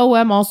sorry, does the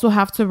OM also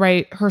have to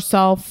write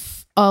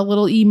herself a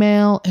little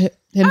email?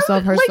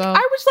 Herself.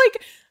 I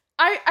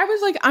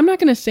was like, I'm not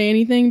going to say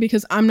anything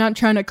because I'm not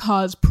trying to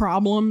cause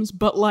problems,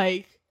 but,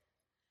 like,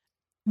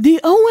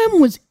 the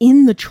OM was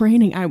in the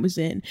training I was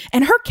in,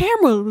 and her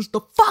camera was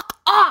the fuck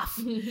off.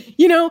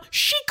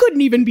 She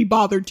couldn't even be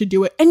bothered to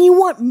do it. And you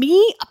want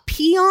me, a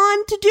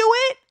peon, to do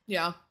it?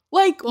 Yeah.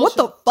 Like, bullshit.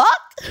 What the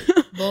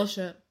fuck?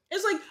 Bullshit.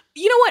 It's like,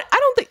 you know what? I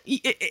don't think,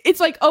 it's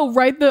like, oh,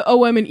 write the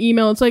OM an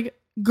email. It's like,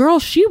 girl,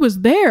 she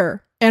was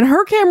there, and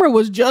her camera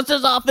was just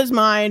as off as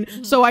mine,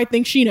 so I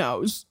think she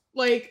knows.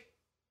 Like,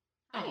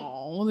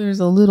 oh, there's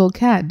a little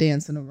cat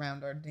dancing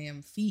around our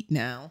damn feet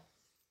now.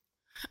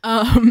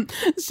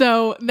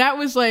 So that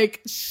was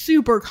like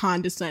super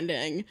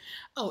condescending.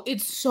 Oh,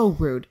 it's so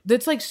rude.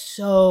 That's like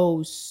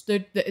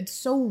it's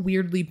so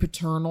weirdly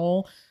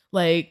paternal.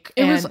 Like,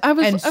 I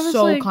was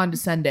so like,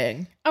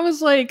 condescending. I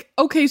was like,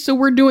 okay, so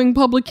we're doing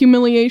public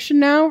humiliation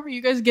now? Are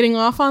you guys getting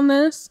off on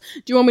this?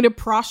 Do you want me to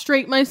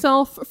prostrate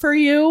myself for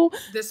you?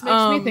 This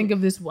makes me think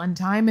of this one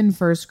time in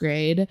first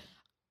grade,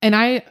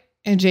 and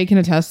Jay can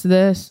attest to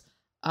this.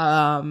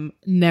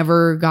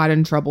 Never got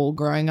in trouble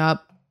growing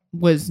up.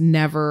 Was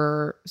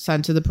never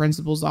sent to the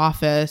principal's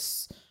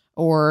office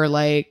or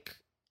like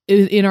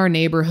in our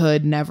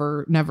neighborhood,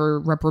 never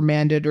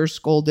reprimanded or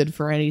scolded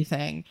for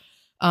anything.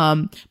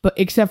 But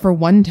except for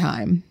one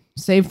time,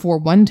 save for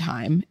one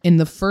time in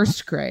the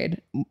first grade,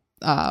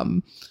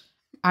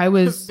 I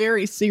was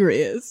very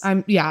serious.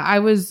 I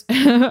was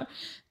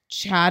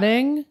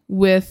chatting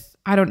with,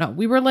 I don't know,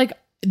 we were like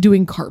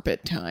doing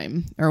carpet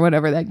time or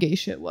whatever that gay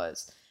shit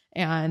was,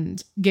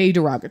 and gay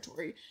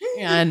derogatory.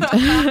 And,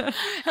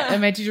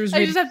 and my teacher was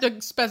I just have to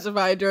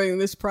specify during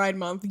this Pride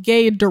Month,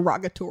 gay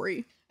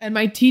derogatory. And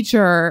my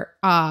teacher,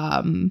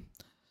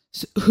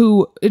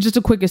 who, just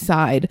a quick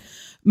aside,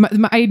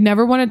 I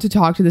never wanted to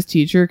talk to this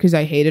teacher because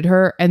I hated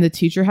her. And the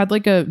teacher had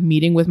like a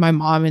meeting with my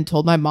mom and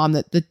told my mom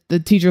that the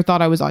teacher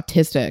thought I was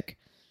autistic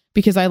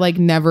because I like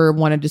never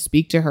wanted to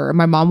speak to her. And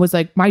my mom was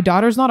like, my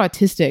daughter's not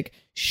autistic.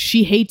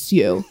 She hates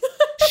you.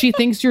 She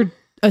thinks you're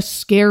a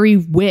scary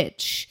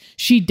witch.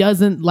 She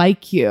doesn't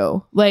like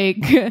you.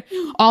 Like,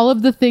 all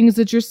of the things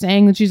that you're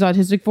saying that she's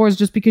autistic for is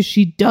just because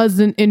she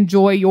doesn't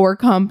enjoy your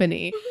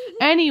company.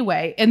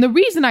 Anyway, and the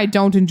reason I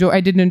didn't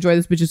enjoy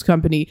this bitch's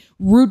company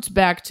roots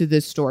back to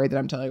this story that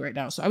I'm telling you right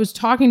now. So I was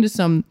talking to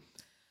some,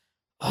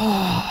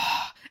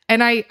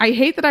 and I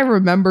hate that I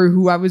remember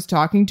who I was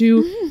talking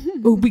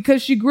to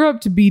because she grew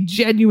up to be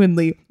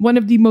genuinely one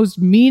of the most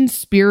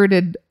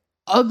mean-spirited,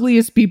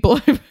 ugliest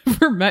people I've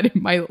ever met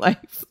in my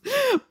life.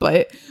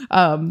 But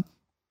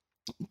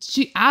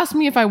she asked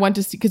me if I went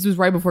to see, because it was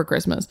right before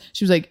Christmas.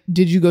 She was like,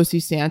 did you go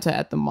see Santa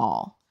at the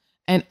mall?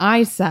 And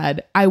I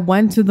said, I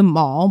went to the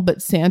mall,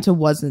 but Santa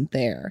wasn't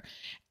there.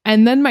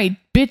 And then my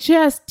bitch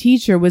ass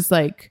teacher was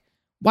like,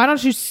 why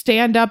don't you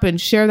stand up and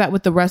share that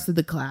with the rest of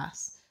the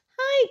class?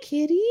 Hi,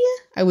 kitty.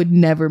 I would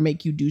never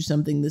make you do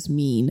something this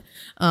mean.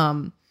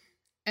 And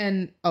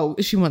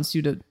she wants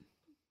you to.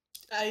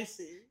 I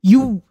see.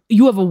 You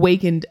have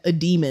awakened a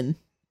demon.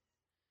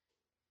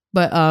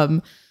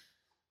 But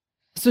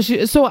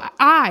so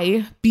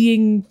I,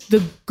 being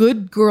the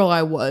good girl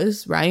I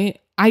was, right?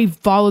 I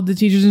followed the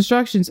teacher's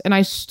instructions and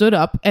I stood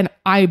up and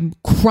I'm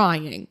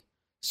crying,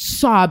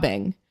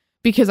 sobbing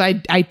because I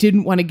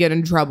didn't want to get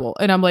in trouble.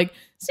 And I'm like,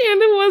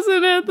 Santa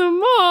wasn't at the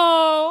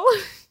mall. But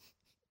it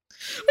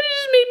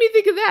just made me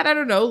think of that. I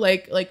don't know,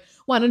 like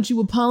why don't you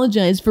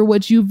apologize for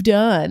what you've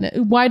done?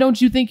 Why don't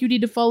you think you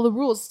need to follow the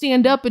rules?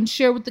 Stand up and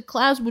share with the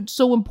class what's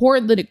so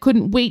important that it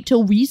couldn't wait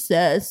till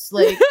recess.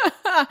 Like,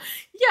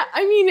 yeah,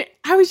 I mean,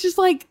 I was just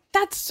like,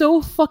 that's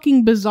so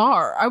fucking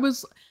bizarre. I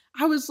was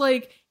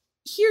like,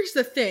 here's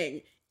the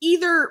thing.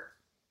 Either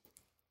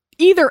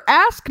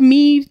ask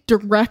me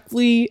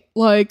directly,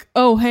 like,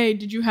 oh, hey,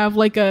 did you have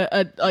like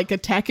a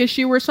tech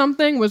issue or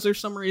something? Was there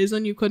some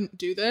reason you couldn't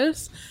do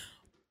this?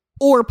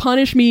 Or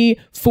punish me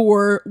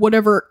for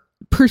whatever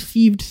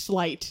perceived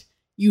slight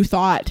you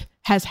thought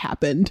has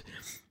happened.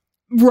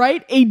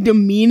 Write a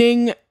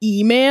demeaning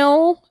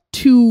email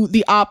to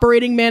the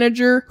operating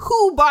manager,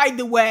 who, by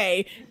the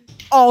way,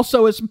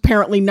 also is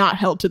apparently not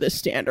held to this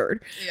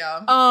standard.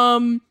 Yeah.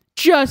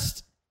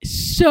 Just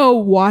so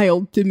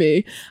wild to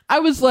me. I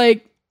was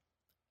like,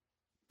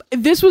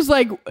 this was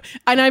like,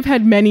 and I've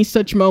had many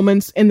such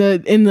moments in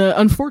the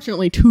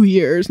unfortunately 2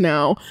 years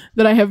now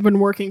that I have been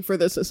working for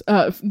this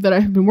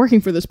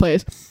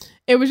place.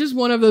 It was just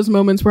one of those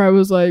moments where I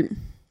was like,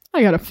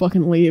 I gotta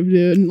fucking leave,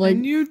 dude. And like,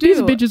 you do.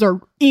 These bitches are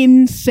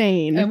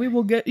insane. And we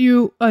will get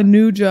you a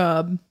new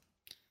job.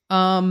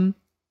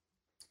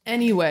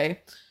 Anyway.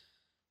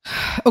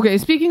 Okay,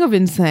 speaking of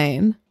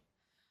insane,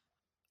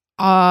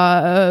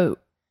 Daily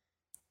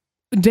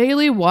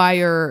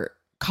Wire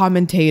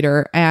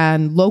commentator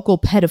and local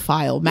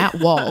pedophile Matt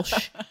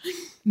Walsh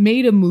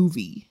made a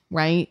movie,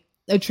 right?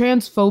 A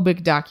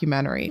transphobic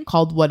documentary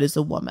called What is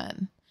a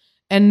Woman?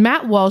 And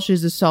Matt Walsh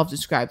is a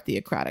self-described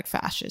theocratic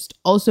fascist,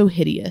 also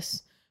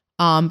hideous.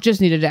 Just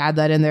needed to add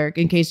that in there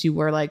in case you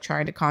were like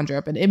trying to conjure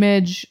up an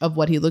image of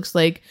what he looks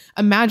like.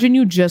 Imagine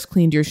you just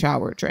cleaned your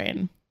shower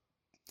drain.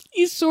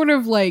 He's sort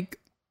of like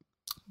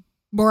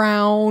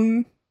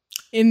brown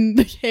in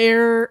the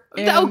hair.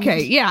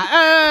 Okay,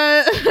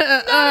 yeah.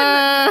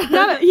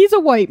 He's a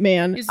white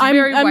man. He's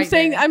I'm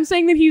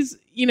saying that he's,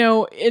 you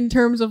know, in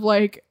terms of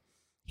like,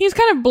 he's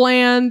kind of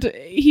bland.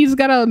 He's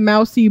got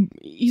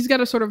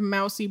a sort of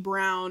mousy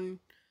brown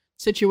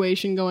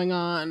situation going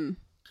on.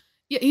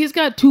 Yeah, he's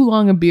got too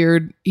long a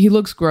beard. He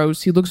looks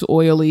gross. He looks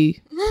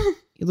oily.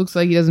 He looks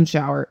like he doesn't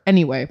shower.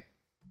 Anyway,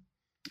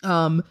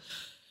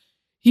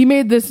 he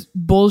made this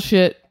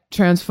bullshit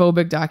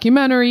transphobic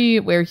documentary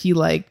where he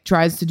like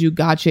tries to do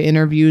gotcha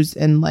interviews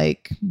and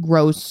like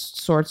gross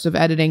sorts of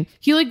editing.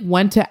 He like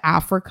went to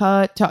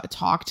Africa to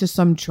talk to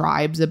some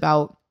tribes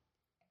about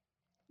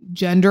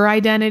gender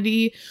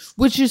identity,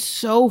 which is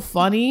so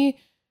funny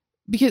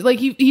because like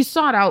he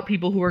sought out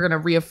people who were going to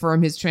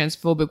reaffirm his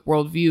transphobic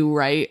worldview,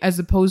 right? As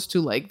opposed to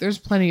like, there's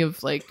plenty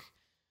of like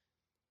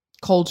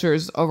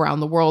cultures around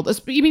the world. I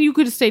mean, you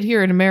could have stayed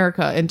here in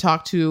America and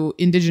talked to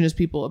indigenous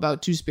people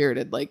about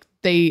Two-Spirited. Like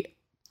they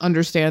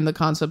understand the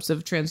concepts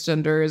of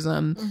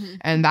transgenderism,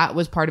 and that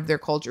was part of their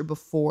culture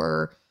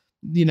before,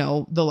 you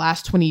know, the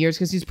last 20 years,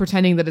 because he's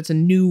pretending that it's a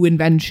new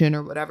invention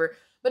or whatever.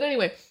 But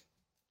anyway,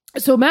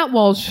 so Matt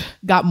Walsh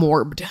got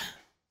morbed,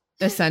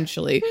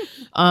 essentially.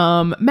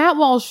 Matt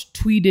Walsh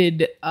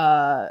tweeted,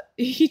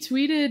 he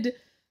tweeted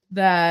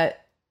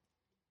that,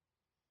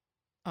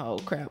 oh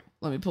crap,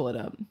 let me pull it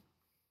up.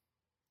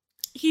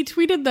 He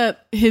tweeted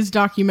that his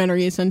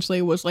documentary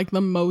essentially was like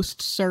the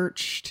most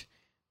searched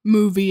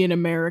movie in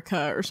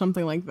America or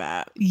something like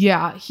that.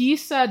 Yeah, he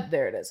said,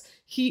 there it is.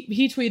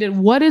 He tweeted,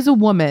 "What is a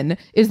Woman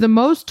is the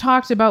most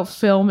talked about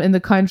film in the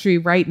country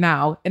right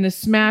now and a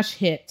smash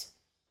hit.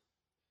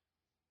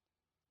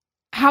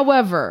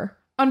 However,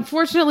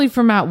 unfortunately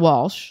for Matt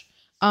Walsh,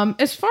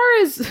 as far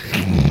as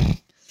the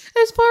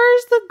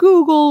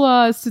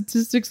Google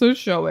statistics are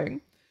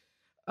showing,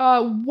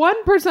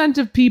 1%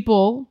 of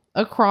people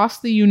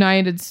across the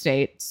United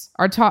States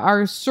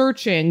are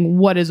searching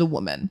what is a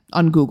woman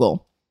on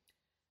Google.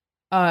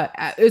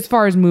 As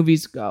far as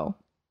movies go,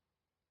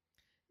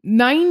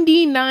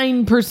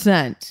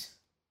 99%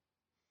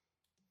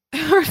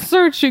 are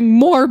searching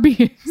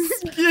Morbius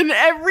In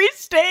every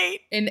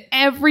state. in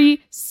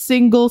every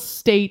single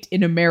state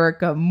in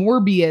America.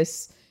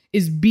 Morbius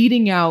is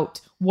beating out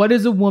What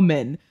is a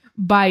Woman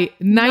by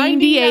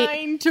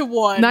 99 to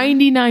 1.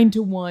 99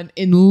 to 1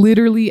 in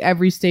literally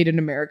every state in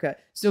America.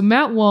 So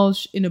Matt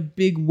Walsh, in a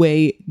big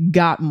way,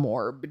 got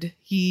morbed.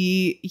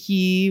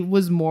 He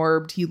was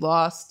morbed. He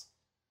lost.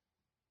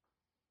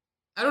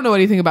 I don't know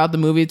anything about the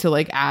movie to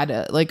like add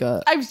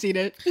a. I've seen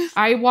it.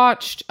 I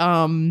watched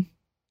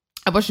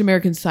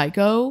American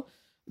Psycho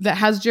that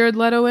has Jared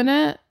Leto in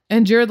it,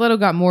 and Jared Leto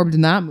got morbed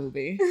in that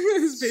movie.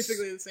 It's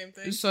basically the same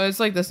thing. So it's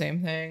like the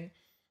same thing.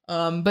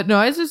 But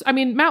no, it's just, I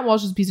mean, Matt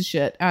Walsh is a piece of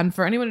shit. And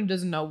for anyone who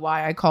doesn't know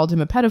why I called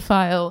him a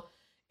pedophile,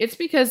 it's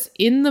because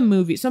in the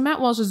movie, so Matt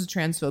Walsh is a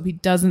transphobe. He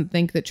doesn't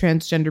think that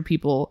transgender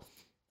people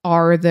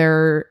are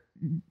their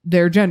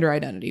gender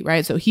identity,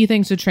 right? So he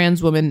thinks a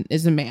trans woman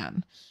is a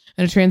man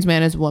and a trans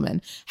man is a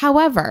woman.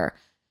 However,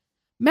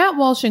 Matt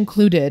Walsh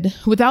included,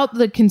 without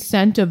the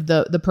consent of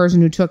the person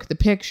who took the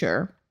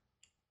picture,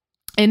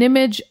 an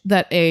image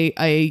that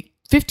a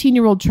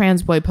 15-year-old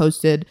trans boy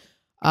posted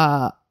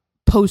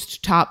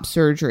post-top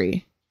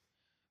surgery,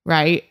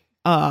 right?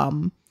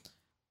 Of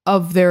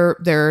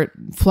their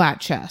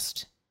flat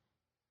chest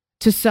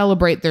to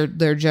celebrate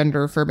their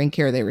gender affirming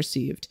care they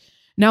received.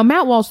 Now,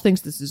 Matt Walsh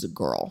thinks this is a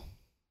girl.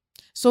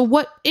 So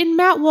what, in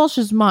Matt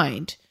Walsh's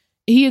mind,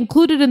 he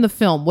included in the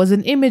film was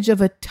an image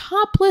of a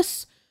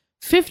topless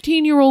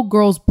 15-year-old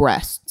girl's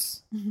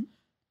breasts. Mm-hmm.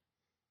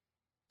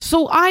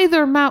 So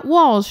either Matt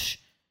Walsh,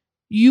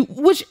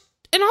 and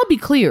I'll be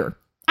clear,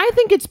 I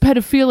think it's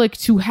pedophilic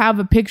to have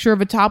a picture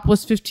of a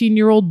topless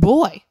 15-year-old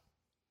boy.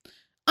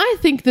 I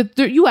think that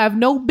you have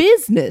no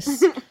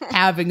business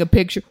having a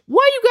picture.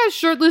 Why you got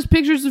shirtless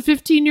pictures of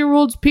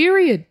 15-year-olds,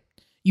 period?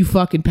 You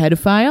fucking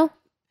pedophile.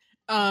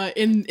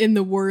 In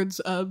the words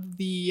of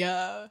the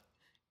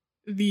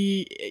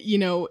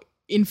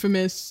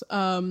infamous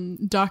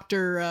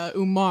Dr.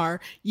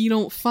 Umar, you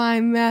don't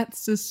find that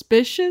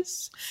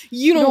suspicious?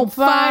 You don't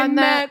find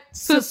that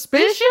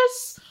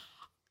suspicious?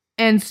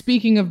 And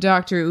speaking of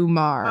Dr.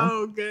 Umar,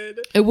 oh, good.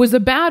 It was a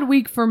bad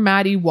week for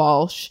Maddie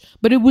Walsh,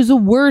 but it was a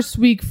worse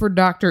week for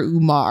Dr.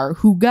 Umar,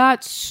 who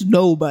got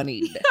snow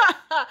bunnied.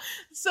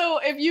 So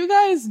if you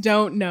guys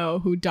don't know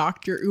who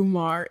Dr.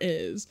 Umar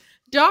is,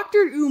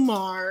 Dr.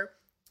 Umar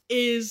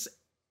is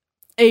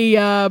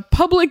a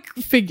public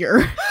figure.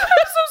 I'm so sorry.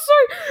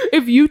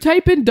 If you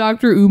type in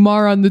Dr.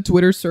 Umar on the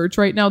Twitter search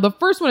right now, the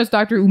first one is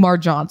Dr. Umar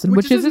Johnson,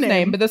 which is his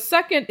name. But the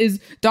second is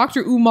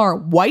Dr. Umar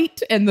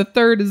White, and the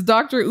third is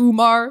Dr.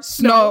 Umar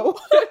Snow.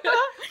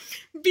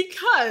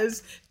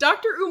 Because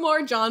Dr.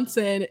 Umar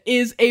Johnson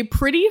is a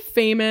pretty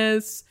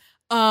famous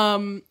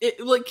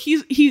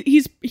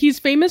he's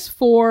famous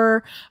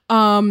for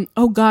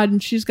oh god,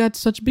 and she's got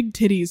such big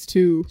titties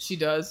too. She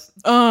does.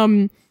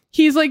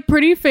 He's like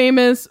pretty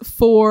famous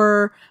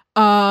for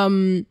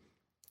like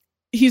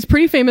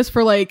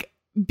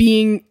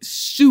being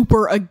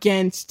super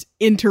against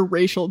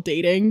interracial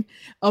dating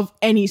of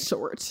any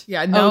sort.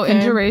 Yeah, no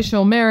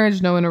interracial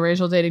marriage, no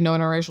interracial dating, no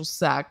interracial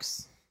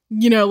sex.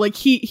 You know, like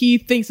he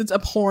thinks it's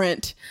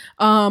abhorrent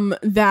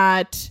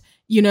that,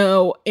 you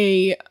know,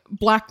 a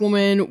black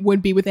woman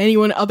would be with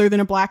anyone other than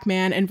a black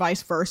man and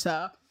vice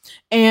versa.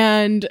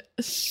 And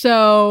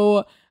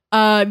so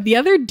the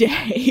other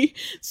day,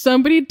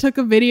 somebody took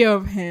a video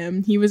of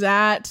him. He was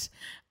at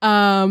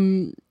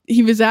the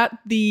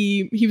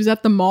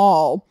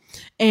mall,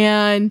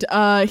 and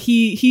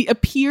he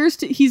appears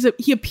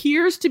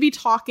to be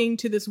talking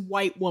to this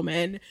white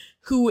woman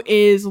who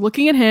is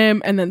looking at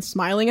him and then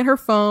smiling at her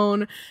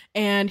phone,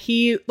 and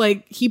he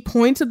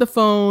points at the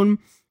phone,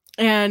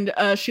 and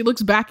she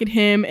looks back at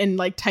him and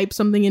like types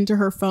something into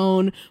her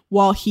phone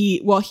while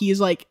he's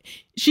like,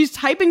 she's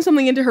typing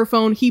something into her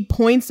phone, he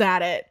points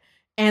at it,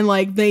 and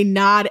like they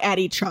nod at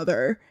each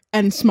other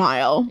and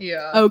smile.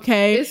 Yeah.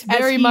 Okay. It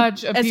very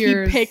much appears, as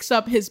he picks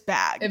up his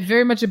bag. It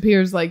very much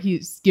appears like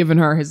he's given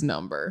her his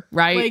number,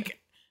 right? Like,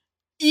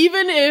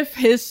 even if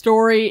his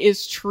story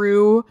is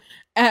true,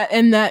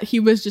 and that he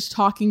was just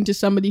talking to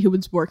somebody who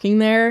was working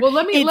there, well,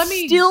 let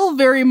me still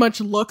very much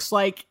looks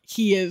like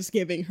he is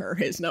giving her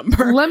his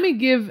number. Let me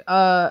give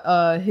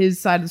his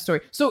side of the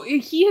story. So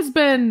he has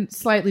been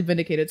slightly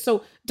vindicated.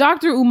 So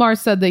Dr. Umar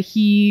said that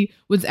he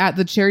was at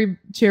the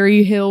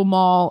Cherry Hill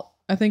Mall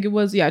I think it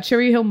was,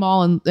 Cherry Hill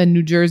Mall in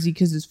New Jersey,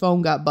 because his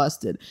phone got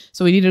busted.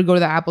 So he needed to go to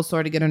the Apple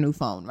store to get a new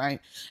phone,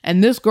 right?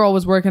 And this girl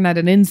was working at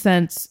an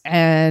incense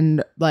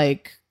and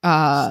like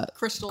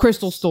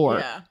crystal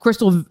store,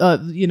 crystal,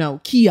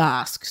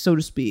 kiosk, so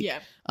to speak. Yeah.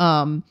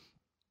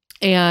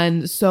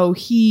 And so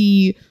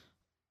he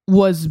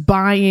was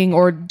buying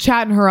or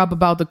chatting her up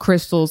about the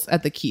crystals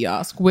at the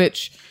kiosk,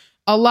 which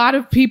a lot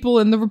of people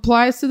in the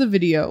replies to the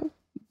video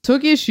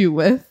took issue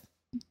with.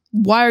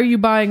 Why are you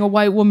buying a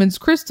white woman's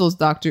crystals,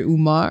 Dr.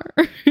 Umar?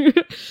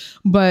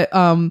 But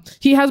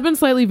he has been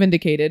slightly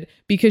vindicated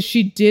because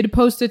she did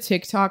post a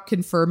TikTok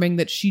confirming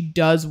that she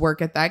does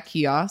work at that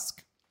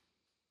kiosk.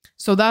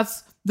 So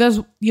that's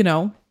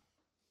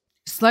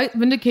slight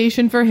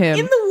vindication for him.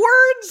 In the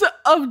words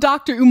of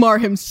Dr. Umar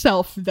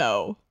himself,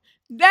 though,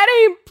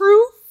 that ain't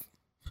proof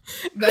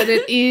that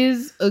it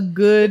is a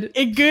good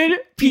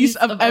piece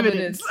of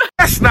evidence.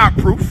 That's not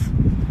proof.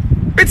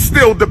 It's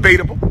still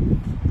debatable.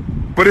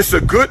 But it's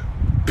a good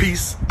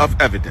piece of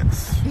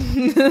evidence.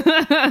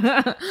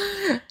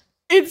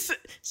 It's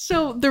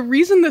so the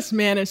reason this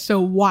man is so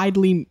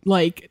widely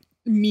like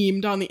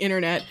memed on the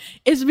internet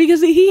is because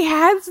he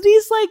has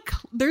these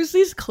there's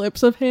these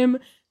clips of him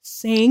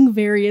saying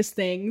various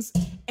things,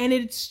 and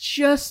it's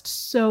just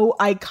so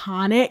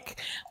iconic.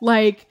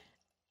 Like,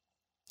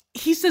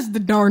 he says the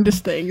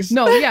darndest things.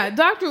 No, yeah,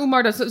 Dr.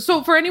 Umar does.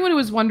 So for anyone who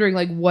was wondering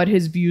like what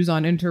his views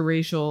on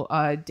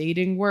interracial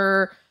dating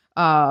were,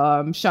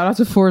 shout out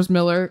to Forrest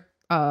Miller,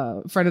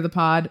 actual friend of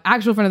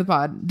the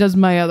pod, does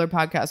my other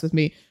podcast with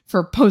me,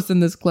 for posting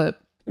this clip.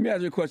 Let me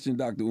ask you a question,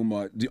 Dr.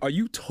 Umar. Are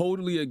you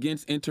totally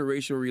against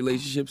interracial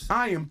relationships?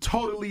 I am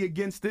totally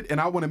against it, and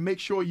I want to make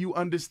sure you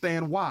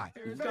understand why.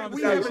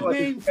 We have a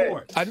name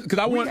for it.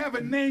 We have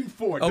a name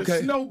for it. Okay.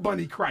 The Snow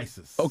Bunny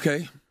Crisis.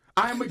 Okay.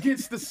 I am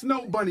against the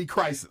Snow Bunny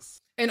Crisis.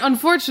 And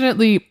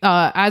unfortunately,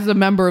 as a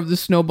member of the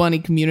Snow Bunny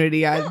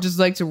community, I just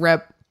like to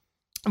rep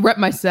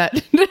my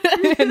set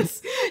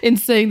in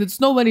saying that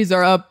snow bunnies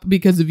are up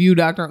because of you,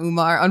 Dr.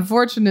 Umar.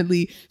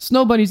 Unfortunately,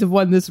 snow bunnies have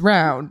won this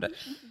round.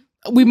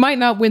 We might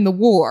not win the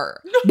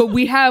war, but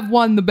we have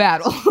won the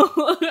battle.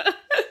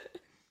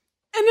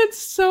 And it's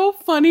so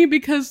funny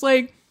because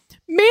like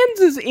Mans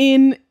is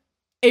in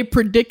a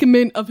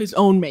predicament of his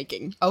own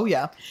making. Oh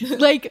yeah.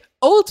 Like,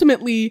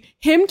 ultimately,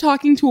 him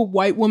talking to a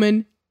white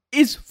woman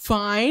is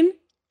fine.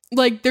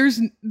 Like,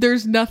 there's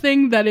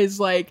nothing that is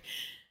like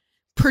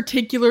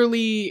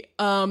particularly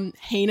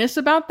heinous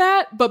about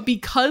that, but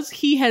because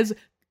he has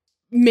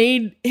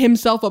made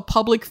himself a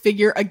public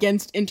figure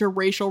against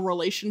interracial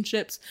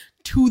relationships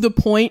to the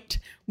point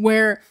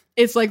where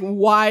it's like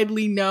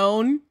widely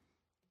known,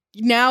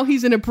 now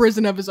he's in a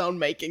prison of his own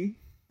making.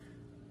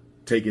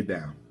 Take it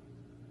down.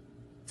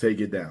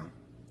 Take it down.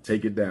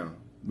 Take it down.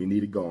 We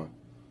need it going.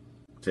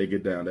 Take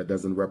it down. That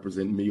doesn't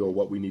represent me or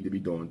what we need to be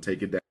doing.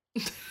 Take it down.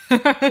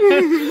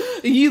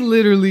 He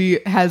literally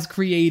has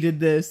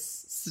created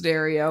this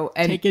stereo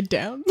and take it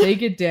down.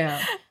 Take it down.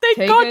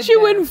 They got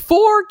you in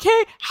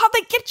 4K. How'd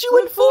they get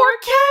you in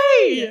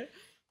 4K?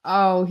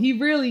 Oh, he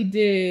really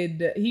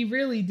did. He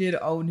really did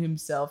own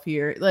himself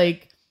here.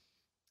 Like,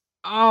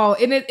 oh,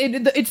 and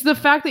it's the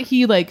fact that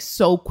he like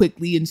so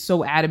quickly and so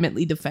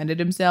adamantly defended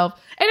himself.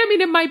 And I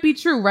mean, it might be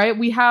true, right?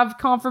 We have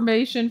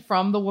confirmation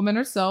from the woman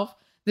herself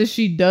that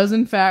she does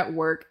in fact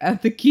work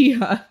at the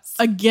kiosk.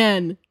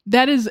 Again,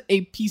 that is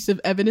a piece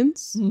of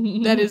evidence.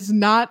 That is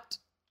not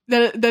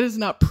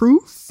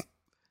proof.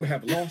 You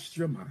have lost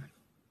your mind.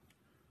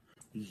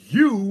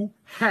 You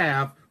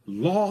have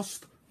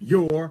lost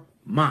your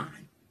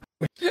mind.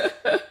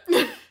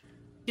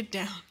 Get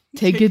down.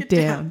 Take it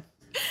down.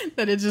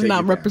 That it does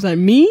not represent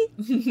me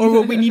or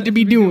what we need to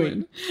be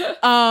doing.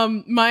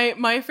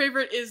 My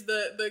favorite is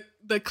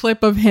the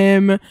clip of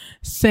him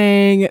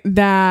saying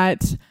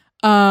that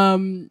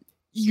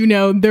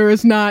there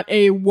is not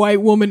a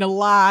white woman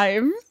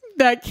alive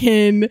that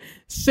can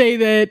say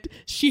that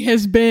she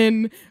has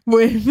been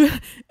with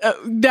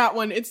that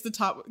one. It's the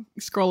top.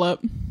 Scroll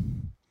up.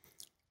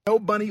 No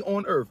bunny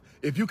on earth.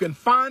 If you can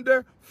find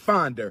her,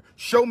 find her.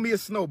 Show me a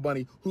snow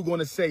bunny who's going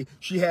to say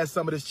she has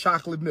some of this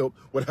chocolate milk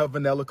with her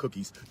vanilla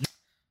cookies.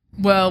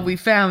 Well, we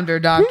found her,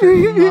 Dr.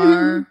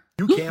 Umar.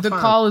 You can't. The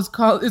call is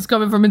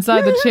coming from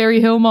inside the Cherry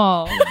Hill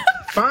Mall.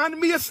 Find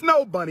me a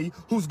snow bunny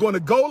who's going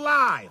to go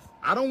live.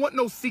 I don't want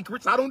no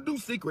secrets. I don't do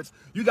secrets.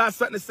 You got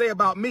something to say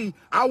about me,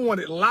 I want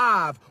it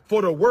live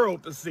for the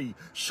world to see.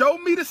 Show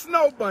me the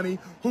snow bunny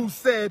who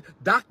said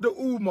Dr.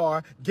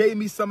 Umar gave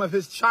me some of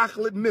his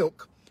chocolate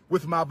milk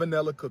with my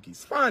vanilla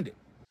cookies. Find it.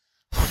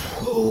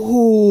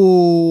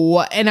 Ooh,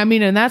 and I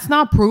mean, and that's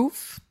not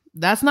proof.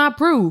 That's not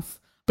proof.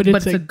 But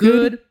it's a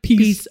good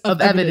piece of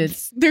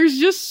evidence. There's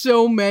just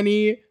so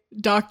many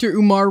Dr.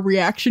 Umar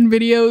reaction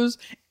videos,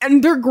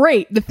 and they're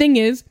great. The thing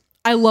is,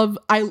 I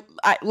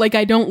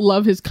don't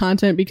love his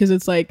content because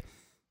it's like,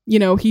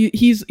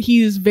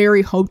 he's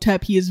very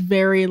hotep. He is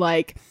very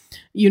like,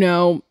 he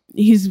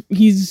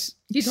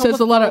says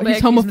a lot of,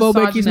 he's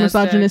homophobic, he's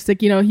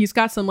misogynistic, he's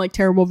got some like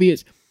terrible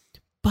views.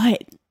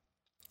 But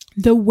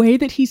the way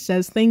that he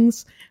says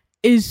things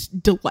is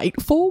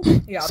delightful.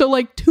 Yeah. So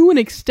like to an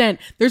extent,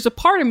 there's a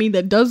part of me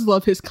that does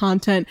love his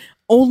content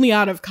only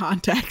out of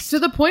context. To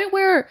the point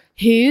where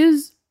he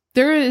has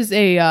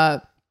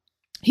a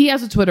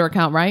Twitter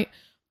account, right?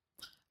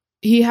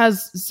 He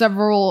has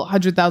several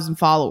 100,000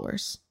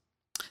 followers.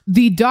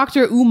 The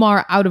Dr.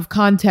 Umar Out of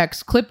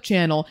Context clip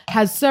channel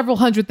has several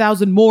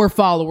 100,000 more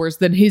followers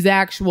than his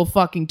actual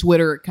fucking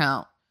Twitter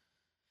account.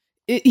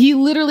 He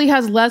literally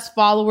has less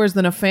followers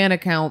than a fan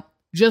account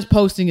just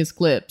posting his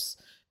clips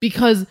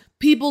because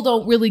people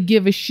don't really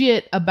give a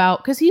shit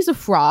about, because he's a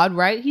fraud,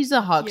 right? He's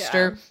a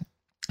huckster. Yeah.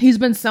 He's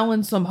been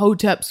selling some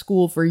Hotep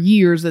school for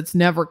years. It's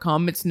never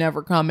come. It's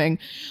never coming.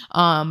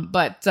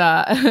 But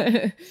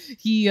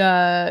he,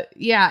 yeah.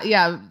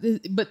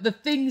 But the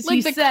things like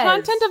he the says,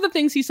 content of the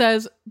things he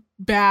says,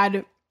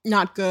 bad,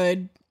 not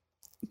good,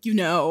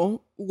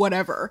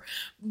 whatever.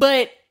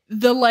 But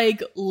the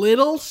like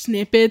little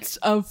snippets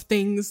of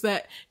things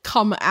that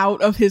come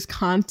out of his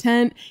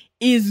content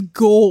is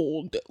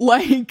gold.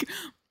 Like,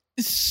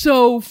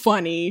 so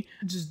funny.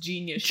 Just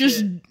genius. Just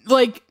shit.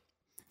 Like,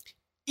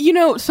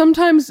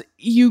 sometimes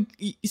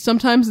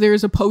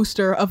there's a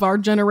poster of our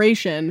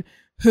generation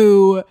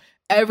who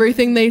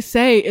everything they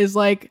say is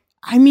like,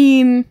 I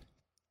mean,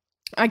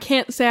 I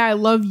can't say I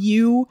love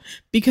you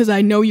because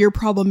I know you're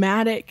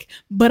problematic,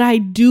 but I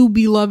do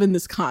be loving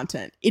this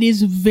content. It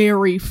is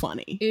very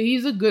funny.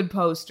 He's a good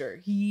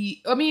poster. What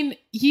he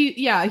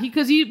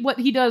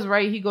does,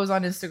 right? He goes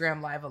on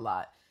Instagram Live a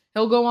lot.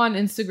 He'll go on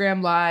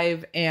Instagram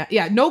Live and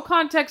no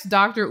context.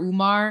 Dr.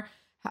 Umar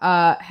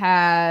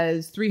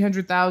has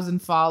 300,000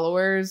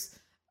 followers.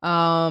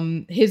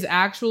 His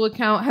actual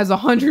account has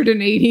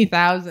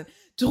 180,000,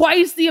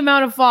 twice the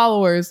amount of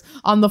followers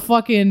on the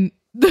fucking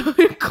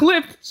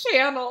clip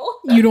channel.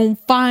 You don't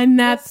find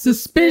that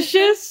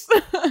suspicious?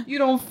 You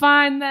don't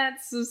find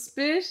that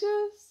suspicious?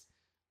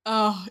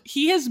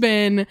 He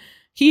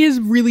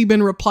has really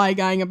been reply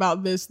guying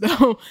about this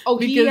though. Oh,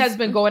 he has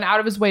been going out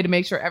of his way to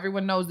make sure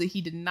everyone knows that he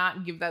did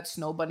not give that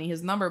Snow Bunny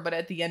his number, but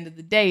at the end of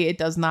the day, it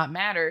does not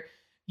matter.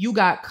 You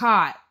got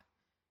caught.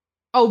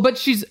 Oh, but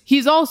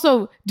he's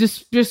also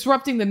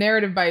disrupting the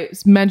narrative by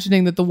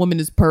mentioning that the woman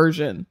is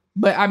Persian.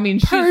 But I mean,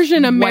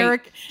 Persian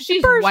American.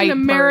 She's Persian white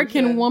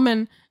American Persian.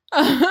 woman.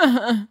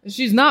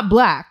 She's not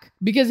black,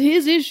 because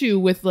his issue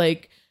with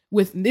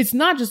it's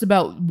not just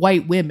about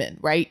white women,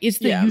 right? It's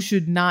that you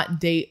should not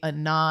date a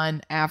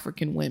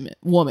non-African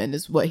woman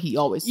is what he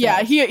always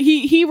says. Yeah,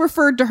 he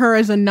referred to her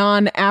as a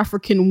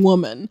non-African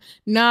woman,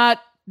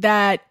 not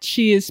that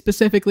she is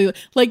specifically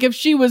like, if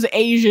she was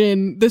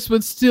Asian, this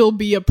would still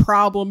be a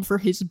problem for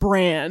his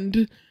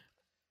brand.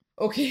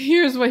 Okay,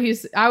 here's what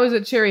I was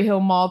at Cherry Hill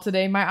Mall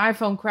today. My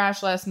iPhone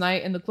crashed last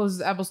night, and the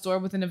closest Apple store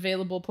with an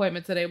available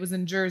appointment today was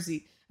in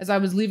Jersey. As I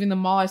was leaving the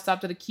mall, I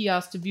stopped at a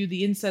kiosk to view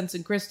the incense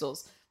and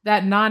crystals.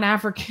 That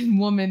non-African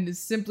woman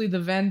is simply the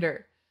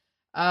vendor.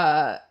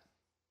 And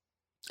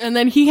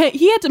then he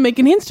had to make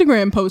an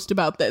Instagram post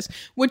about this,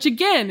 which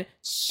again,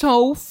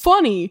 so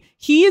funny.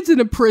 He is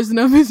in a prison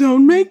of his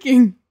own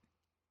making.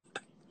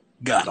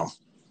 Got him.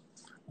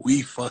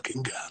 We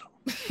fucking got him.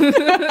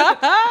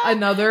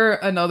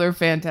 Another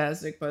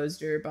fantastic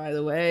poster, by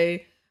the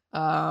way.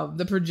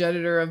 The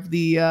progenitor of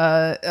the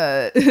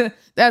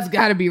that's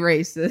gotta be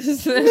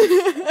racist.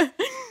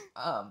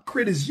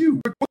 Hypocrite is you.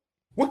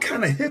 What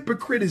kind of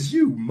hypocrite is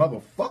you,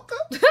 motherfucker?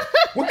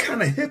 What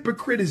kind of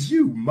hypocrite is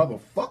you,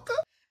 motherfucker?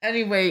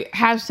 Anyway,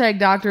 hashtag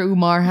Dr.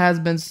 Umar has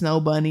been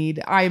snow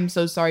bunnied. I am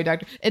so sorry,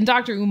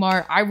 Dr.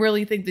 Umar, I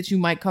really think that you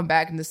might come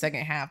back in the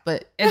second half.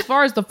 But as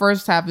far as the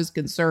first half is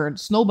concerned,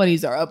 snow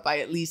bunnies are up by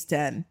at least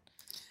 10.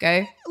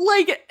 Okay?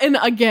 Like, and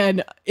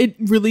again, it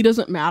really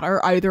doesn't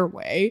matter either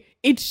way.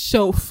 It's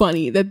so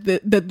funny that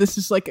this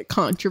is like a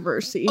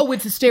controversy. Oh,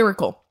 it's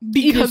hysterical.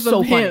 Because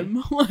of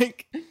him.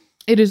 Like,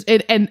 it is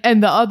it and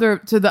the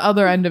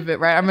other end of it,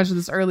 right? I mentioned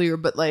this earlier,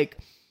 but like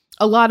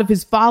a lot of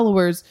his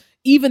followers,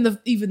 even though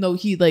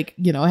he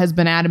has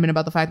been adamant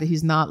about the fact that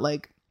he's not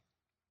like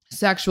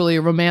sexually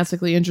or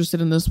romantically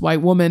interested in this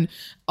white woman,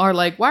 are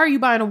like, why are you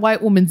buying a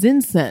white woman's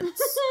incense?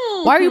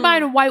 Why are you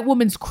buying a white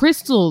woman's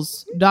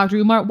crystals, Dr.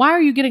 Umar? Why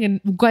are you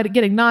getting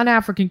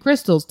non-African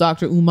crystals,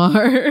 Dr.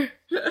 Umar?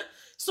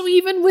 So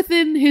even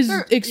within his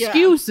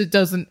excuse, it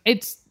doesn't.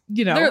 It's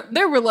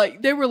they were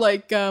like,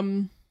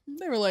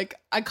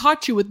 I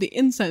caught you at the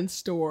incense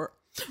store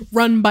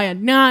run by a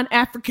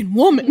non-African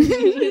woman.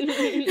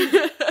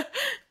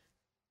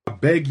 I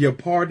beg your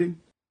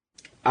pardon.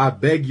 Oh,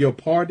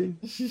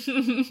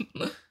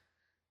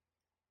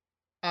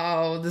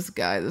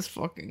 this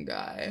fucking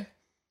guy.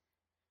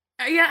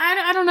 Yeah,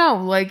 I don't know.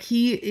 Like,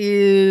 he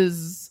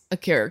is a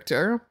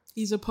character.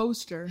 He's a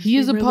poster. He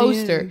is a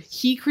poster.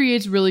 He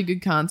creates really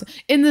good content.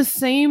 In the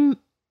same,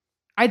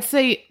 I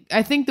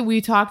think that we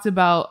talked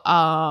about,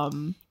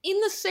 in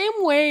the same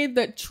way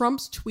that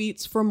Trump's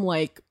tweets from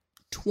like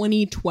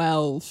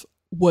 2012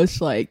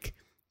 was like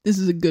This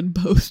is a good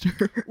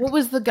poster. What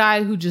was the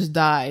guy who just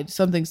died?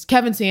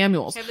 Kevin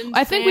Samuels.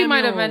 I think we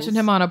might have mentioned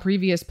him on a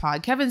previous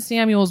pod. Kevin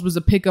Samuels was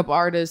a pickup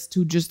artist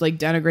who just like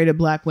denigrated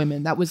black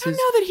women. That was I don't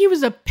know that he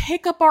was a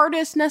pickup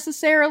artist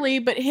necessarily,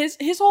 but his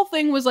whole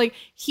thing was like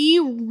he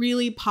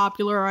really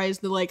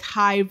popularized the like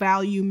high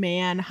value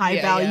man,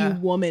 high value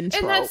woman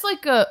trope. And that's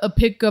like a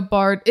pickup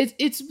art.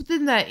 It's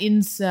within that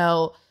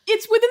incel.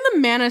 It's within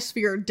the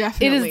manosphere,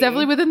 definitely. It is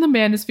definitely within the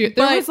manosphere.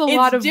 There was a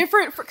lot of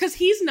different because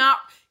he's not.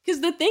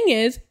 Because the thing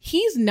is,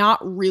 he's not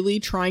really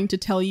trying to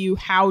tell you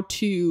how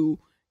to,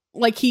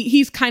 like,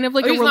 he's kind of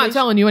like he's not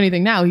telling you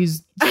anything now.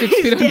 He's 6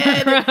 feet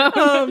dead.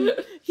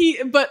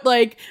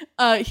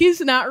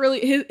 He's not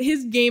really,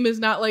 his game is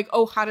not like,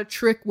 oh, how to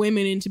trick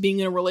women into being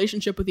in a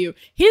relationship with you.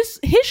 His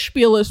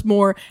spiel is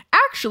more,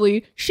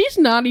 actually, she's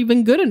not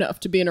even good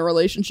enough to be in a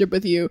relationship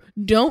with you.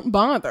 Don't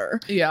bother.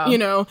 Yeah. You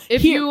know,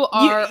 if you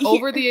are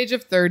over the age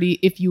of 30,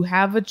 if you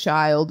have a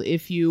child,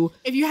 if you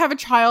have a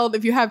child,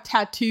 if you have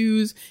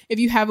tattoos, if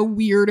you have a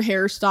weird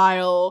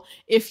hairstyle,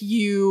 if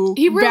you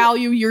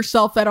value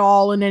yourself at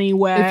all in any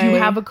way, if you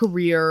have a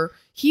career,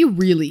 he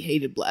really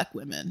hated black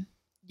women.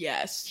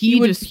 Yes. He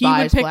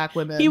despised black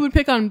women. He would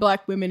pick on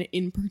black women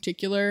in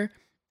particular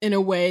in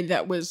a way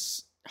that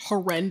was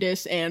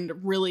horrendous and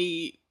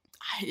really,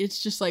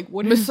 it's just like,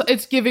 what is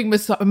it's giving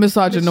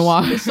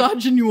misogynoir.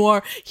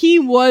 Misogynoir. He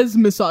was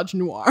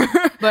misogynoir.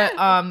 But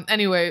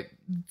anyway,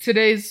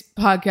 today's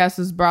podcast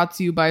is brought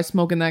to you by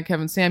Smoking That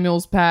Kevin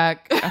Samuels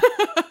Pack.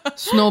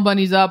 Snow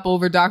Bunnies Up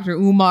over Dr.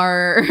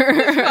 Umar.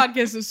 This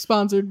podcast is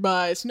sponsored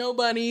by Snow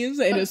Bunnies.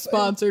 It is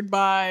sponsored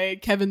by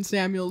Kevin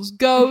Samuels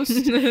Ghost.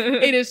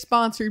 It is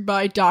sponsored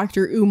by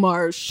Dr.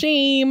 Umar's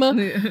Shame. But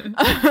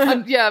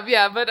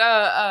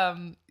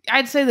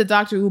I'd say that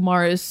Dr.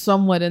 Umar is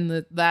somewhat in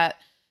the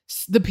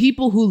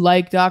people who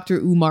like Dr.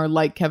 Umar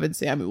like Kevin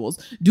Samuels.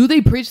 Do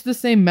they preach the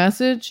same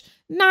message?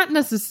 Not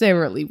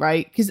necessarily,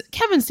 right? Because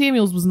Kevin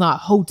Samuels was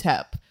not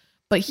Hotep.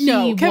 But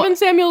Kevin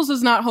Samuels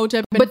is not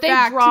Hotep. But they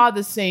draw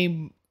the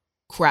same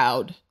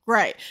crowd,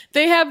 right?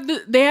 They have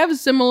a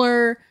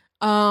similar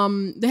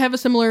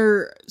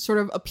sort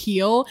of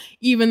appeal.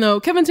 Even though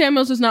Kevin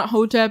Samuels is not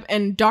Hotep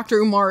and Dr.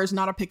 Umar is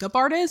not a pickup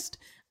artist,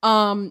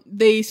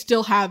 they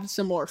still have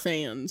similar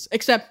fans.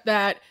 Except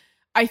that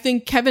I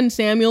think Kevin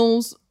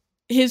Samuels,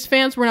 his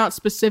fans were not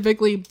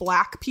specifically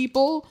black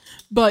people,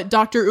 but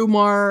Dr.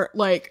 Umar,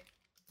 like,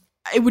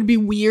 it would be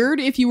weird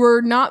if you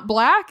were not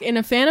black and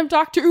a fan of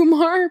Dr.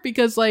 Umar,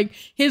 because like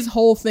his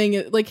whole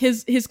thing, like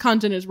his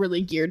content is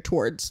really geared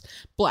towards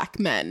black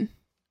men.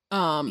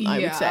 I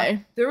would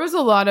say there was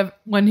a lot of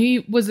when he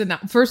was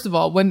first of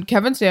all, when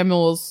Kevin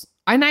Samuels,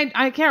 and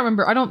I can't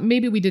remember,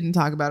 maybe we didn't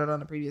talk about it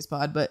on a previous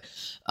pod, but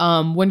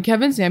when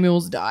Kevin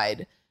Samuels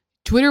died,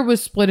 Twitter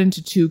was split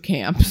into two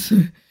camps.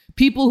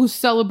 People who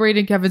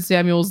celebrated Kevin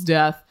Samuels'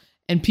 death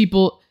and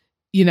people,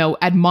 you know,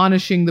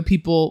 admonishing the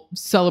people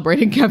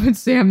celebrating Kevin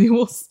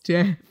Samuels'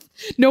 death.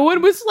 No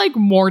one was like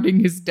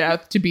mourning his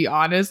death, to be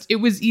honest. It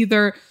was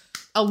either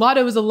a lot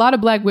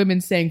of black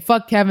women saying,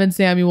 fuck Kevin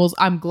Samuels,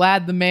 I'm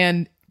glad the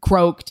man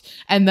croaked.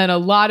 And then a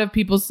lot of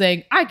people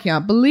saying, I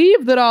can't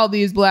believe that all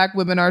these black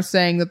women are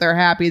saying that they're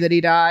happy that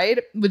he died,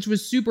 which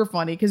was super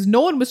funny because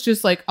no one was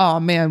just like, oh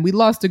man, we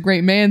lost a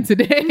great man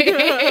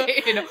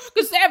today. You know,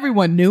 because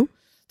everyone knew.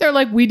 They're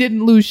like, we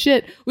didn't lose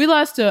shit. We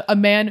lost a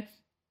man.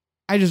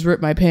 I just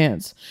ripped my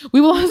pants.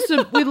 We lost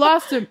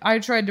him. I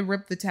tried to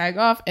rip the tag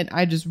off and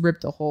I just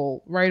ripped a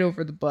hole right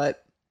over the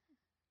butt.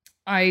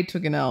 I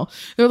took an L.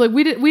 They're like,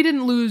 we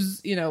didn't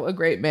lose, you know, a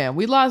great man.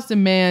 We lost a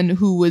man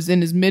who was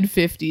in his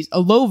mid-50s,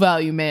 a low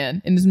value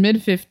man in his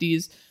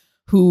mid-50s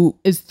who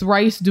is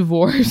thrice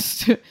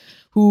divorced,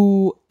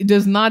 who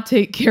does not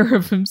take care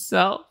of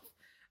himself.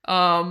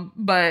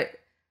 But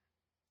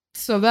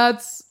so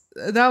that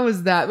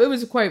was that. It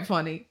was quite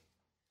funny.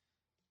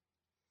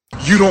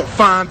 You don't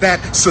find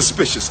that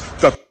suspicious.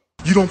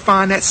 You don't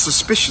find that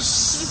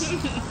suspicious.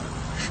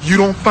 You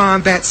don't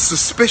find that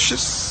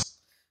suspicious.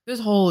 This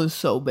hole is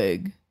so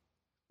big.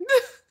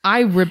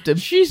 I ripped him.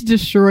 She's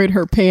destroyed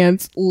her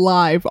pants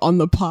live on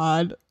the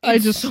pod.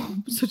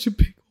 Such a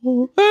big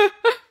hole.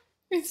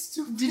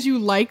 Did you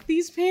like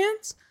these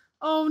pants?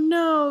 Oh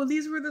no,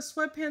 these were the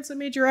sweatpants that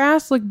made your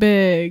ass look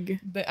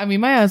big. I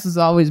mean, my ass is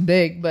always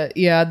big, but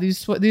yeah,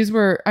 these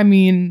were, I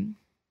mean...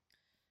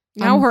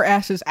 Now her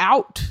ass is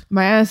out.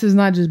 My ass is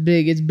not just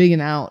big, it's big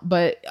and out.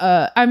 But,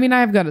 I mean,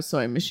 I've got a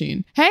sewing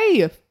machine.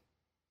 Hey,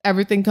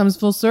 everything comes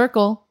full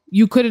circle.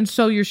 You couldn't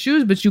sew your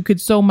shoes, but you could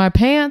sew my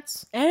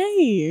pants.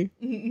 Hey.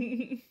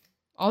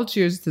 All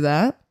cheers to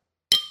that.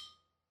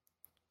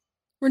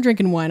 We're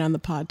drinking wine on the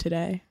pod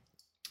today.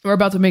 We're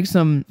about to make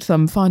some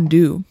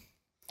fondue.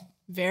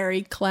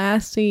 Very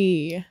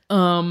classy.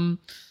 Elon.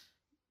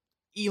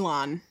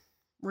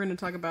 We're going to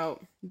talk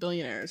about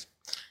billionaires.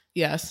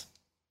 Yes.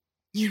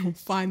 You don't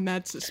find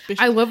that suspicious.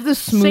 I love the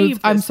smooth.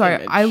 I'm sorry.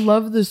 Image. I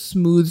love the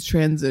smooth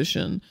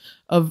transition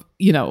of,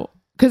 you know,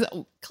 because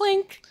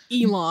clink,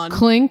 Elon,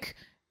 clink.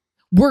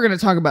 We're gonna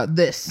talk about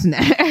this.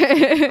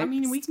 I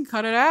mean, we can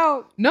cut it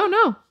out.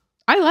 No.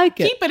 I like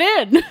it. Keep it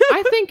in.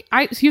 I think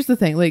here's the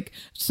thing. Like,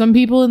 some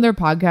people in their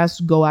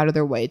podcasts go out of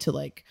their way to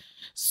like,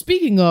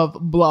 speaking of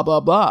blah, blah,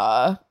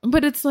 blah.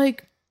 But it's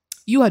like,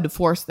 you had to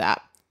force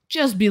that.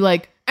 Just be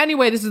like,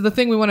 anyway, this is the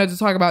thing we wanted to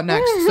talk about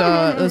next.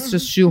 So let's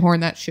just shoehorn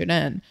that shit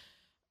in.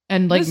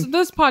 And like,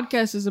 this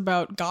podcast is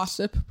about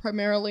gossip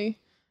primarily.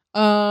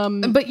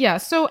 But yeah,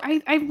 so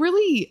I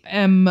really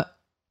am.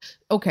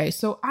 Okay,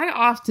 so I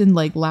often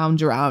like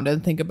lounge around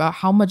and think about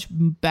how much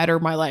better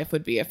my life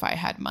would be if I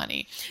had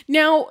money.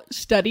 Now,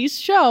 studies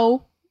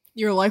show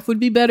your life would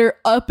be better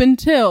up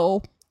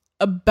until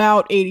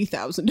about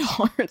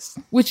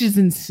 $80,000. Which is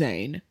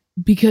insane,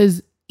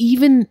 because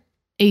even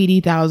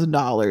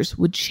 $80,000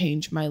 would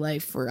change my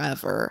life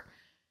forever,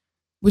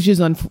 which is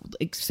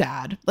like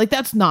sad. Like,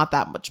 that's not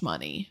that much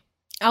money.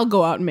 I'll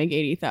go out and make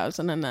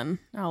 80,000 and then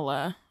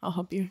I'll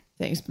help you.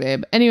 Thanks,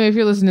 babe. Anyway, if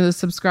you're listening to this,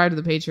 subscribe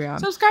to the Patreon.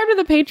 Subscribe to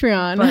the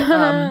Patreon.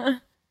 But,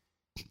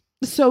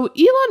 so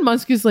Elon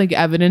Musk is like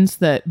evidence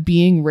that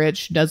being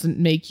rich doesn't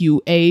make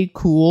you A,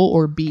 cool,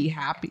 or B,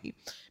 happy.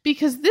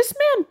 Because this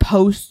man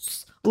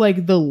posts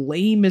like the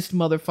lamest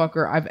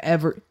motherfucker I've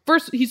ever.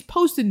 First, he's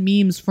posted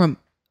memes from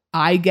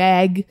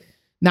iGag,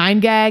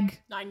 9gag,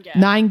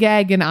 and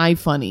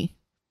iFunny.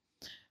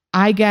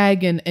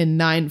 iGag and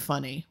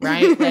 9funny,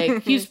 right?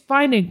 Like, he's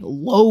finding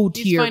low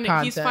tier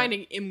content. He's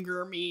finding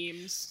Imgur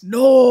memes.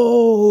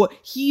 No,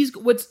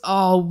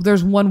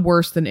 there's one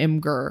worse than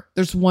Imgur.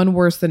 I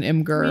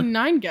mean,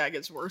 9gag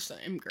is worse than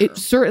Imgur. It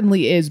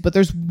certainly is, but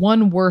there's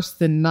one worse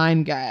than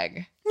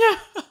 9gag.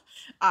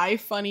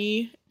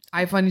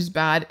 iFunny's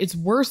bad. It's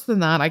worse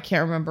than that. I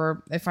can't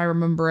remember. If I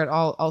remember it,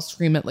 I'll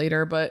scream it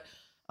later. But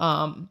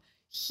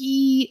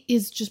he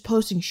is just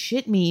posting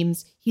shit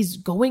memes. He's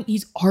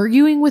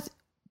arguing with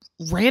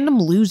random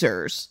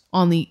losers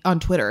on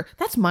Twitter.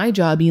 That's my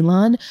job,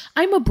 Elon.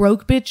 I'm a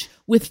broke bitch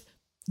with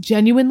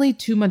genuinely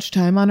too much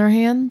time on her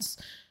hands.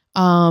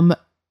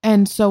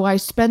 And so I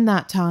spend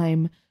that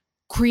time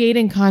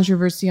creating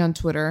controversy on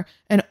Twitter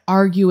and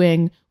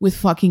arguing with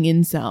fucking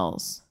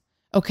incels.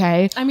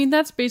 Okay? I mean,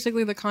 that's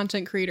basically the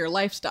content creator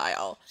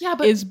lifestyle. Yeah,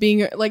 but is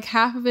being like,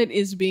 half of it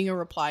is being a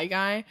reply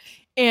guy.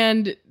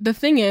 And the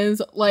thing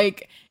is,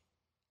 like,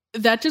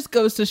 that just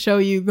goes to show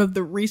you that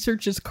the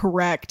research is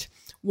correct.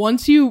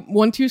 Once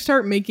you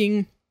start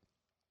making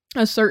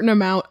a certain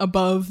amount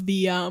above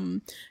the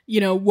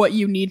what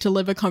you need to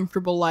live a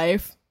comfortable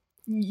life,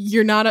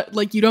 you're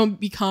not you don't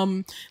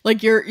become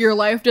like your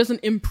life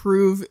doesn't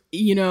improve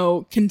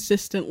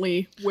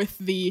consistently with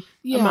the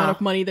amount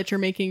of money that you're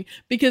making,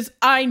 because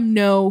I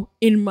know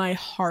in my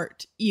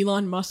heart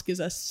Elon Musk is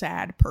a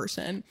sad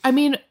person. I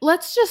mean,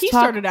 he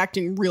started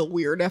acting real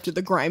weird after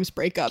the Grimes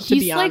breakup, to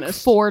be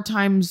honest. He's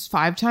like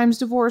 5 times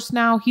divorced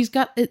now. He's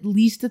got at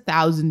least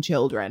 1,000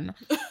 children.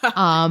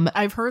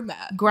 I've heard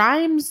that.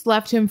 Grimes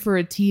left him for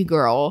a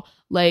T-girl.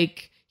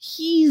 Like,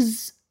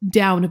 he's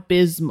down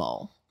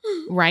abysmal.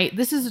 Right?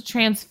 This is a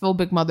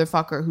transphobic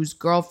motherfucker whose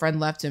girlfriend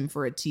left him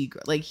for a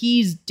T-girl. Like,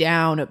 he's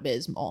down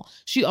abysmal.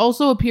 She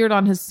also appeared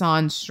on his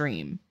son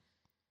stream.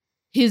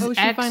 His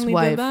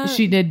ex-wife.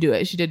 She did do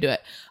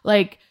it.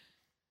 Like,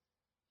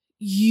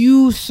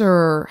 you,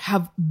 sir,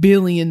 have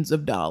billions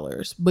of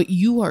dollars, but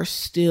you are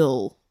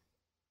still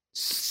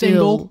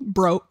single,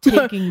 broke,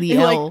 taking the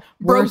L.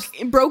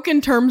 Broke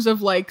in terms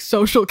of like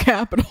social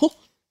capital.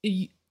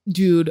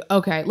 Dude,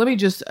 okay. Let me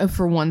just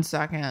for 1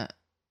 second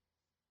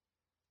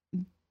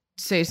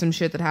say some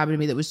shit that happened to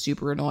me that was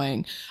super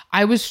annoying.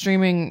 I was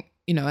streaming,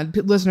 and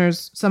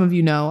listeners, some of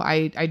you know,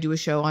 I do a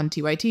show on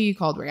TYT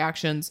called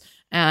Reactions,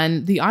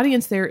 and the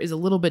audience there is a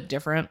little bit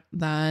different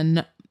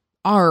than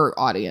our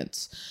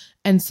audience.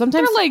 And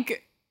sometimes they're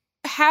like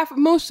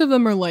most of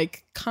them are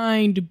like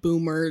kind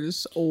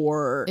boomers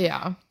or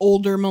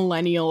older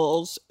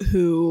millennials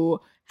who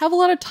have a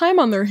lot of time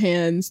on their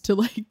hands to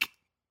like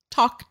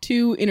talk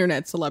to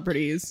internet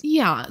celebrities.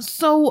 Yeah.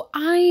 So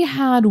I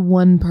had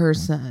one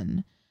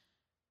person,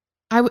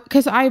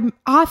 because I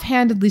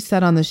offhandedly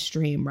said on the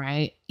stream,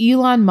 right?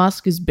 Elon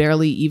Musk is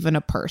barely even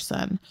a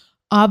person.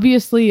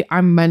 Obviously,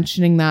 I'm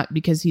mentioning that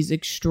because he's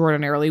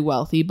extraordinarily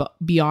wealthy, but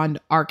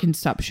beyond our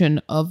conception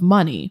of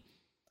money.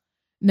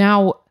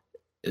 Now,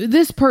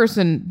 this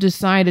person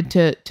decided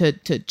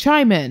to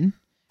chime in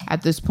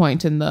at this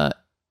point and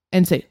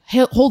say,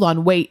 hey, hold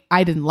on, wait,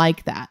 I didn't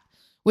like that.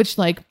 Which,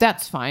 like,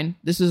 that's fine.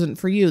 This isn't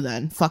for you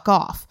then. Fuck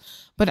off.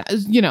 But,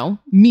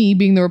 me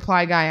being the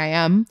reply guy I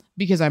am,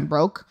 because I'm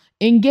broke,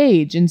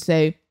 engage and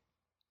say,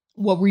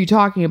 what were you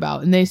talking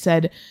about? And they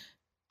said,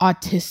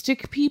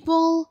 autistic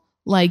people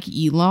like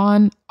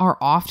Elon are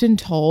often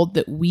told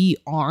that we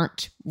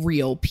aren't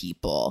real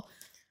people.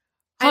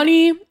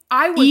 Honey,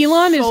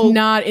 Elon is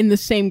not in the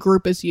same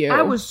group as you.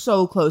 I was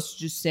so close to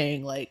just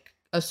saying like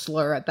a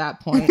slur at that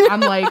point. I'm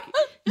like,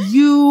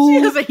 she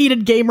has a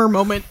heated gamer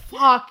moment.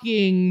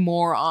 Fucking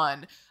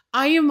moron.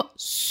 I am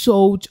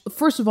so,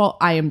 first of all,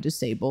 I am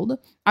disabled.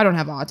 I don't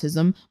have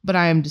autism, but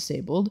I am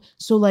disabled.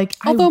 So like,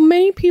 although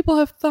many people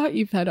have thought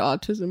you've had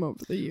autism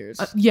over the years.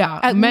 At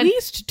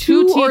least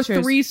two or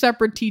three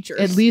separate teachers.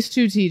 At least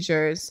 2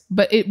 teachers.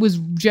 But it was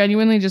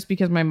genuinely just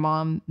because my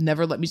mom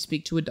never let me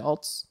speak to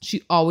adults.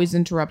 She always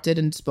interrupted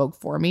and spoke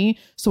for me.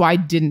 So I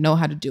didn't know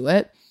how to do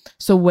it.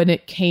 So when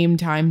it came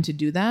time to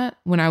do that,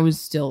 when I was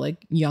still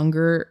like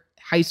younger,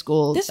 high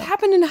school. This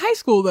happened in high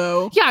school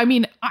though. Yeah, I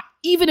mean,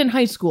 even in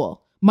high school,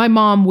 my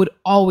mom would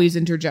always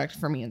interject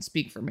for me and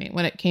speak for me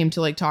when it came to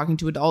like talking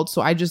to adults.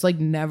 So I just like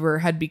never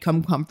had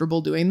become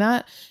comfortable doing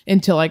that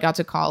until I got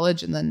to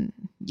college. And then,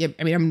 yeah,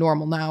 I mean, I'm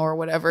normal now or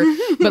whatever.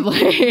 but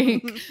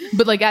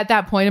like at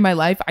that point in my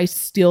life, I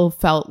still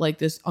felt like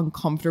this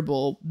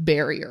uncomfortable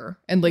barrier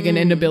and like an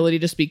inability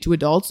to speak to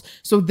adults.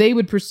 So they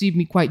would perceive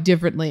me quite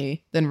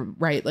differently than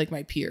like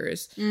my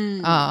peers.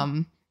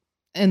 And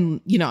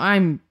you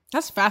know,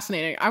 that's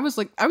fascinating. I was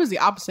the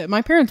opposite.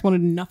 My parents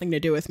wanted nothing to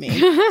do with me.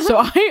 So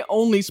I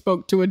only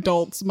spoke to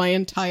adults my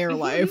entire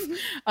life.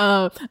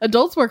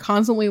 Adults were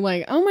constantly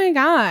like, oh my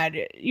God,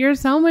 you're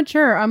so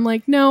mature. I'm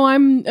like, no,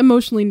 I'm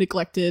emotionally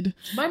neglected.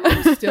 My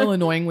mom still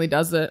annoyingly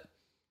does it.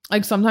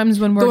 Like sometimes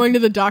when we're going to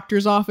the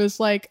doctor's office,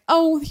 like,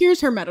 oh,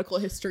 here's her medical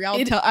history.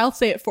 I'll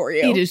say it for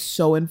you. It is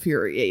so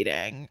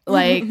infuriating.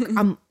 Like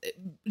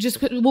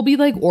we'll be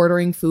like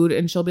ordering food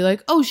and she'll be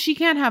like, oh, she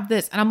can't have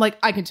this. And I'm like,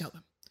 I can tell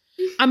them.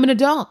 I'm an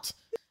adult.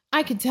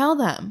 I can tell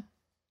them.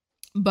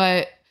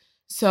 But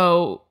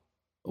so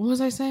what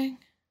was I saying?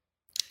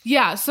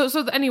 Yeah. So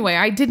anyway,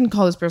 I didn't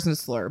call this person a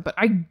slur, but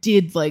I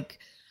did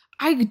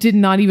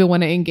not even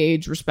want to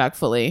engage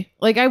respectfully.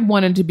 Like I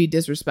wanted to be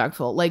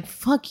disrespectful. Like,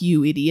 fuck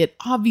you, idiot.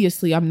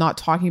 Obviously, I'm not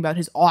talking about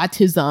his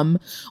autism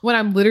when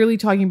I'm literally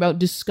talking about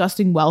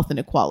disgusting wealth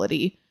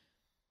inequality.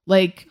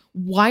 Like,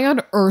 why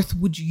on earth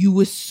would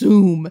you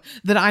assume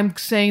that I'm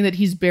saying that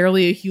he's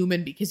barely a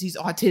human because he's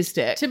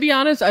autistic? To be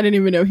honest, I didn't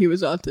even know he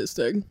was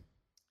autistic.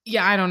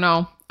 Yeah, I don't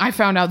know. I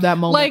found out that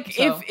moment. Like,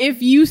 so.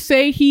 if you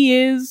say he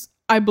is,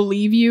 I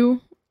believe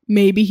you.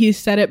 Maybe he's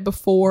said it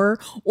before,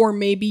 or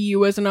maybe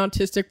you as an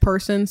autistic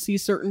person see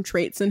certain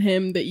traits in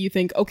him that you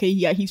think, okay,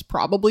 yeah, he's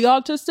probably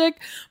autistic.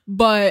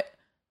 But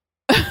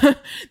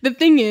the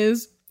thing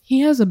is, he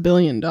has $1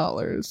 billion.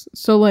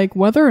 So like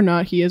whether or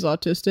not he is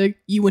autistic,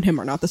 you and him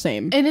are not the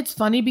same. And it's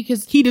funny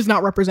because he does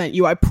not represent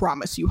you. I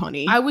promise you,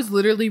 honey. I was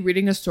literally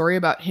reading a story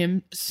about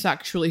him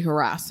sexually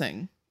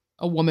harassing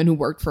a woman who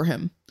worked for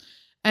him.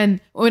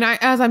 And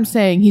as I'm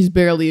saying, he's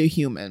barely a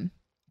human.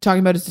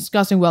 Talking about his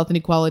disgusting wealth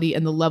inequality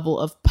and the level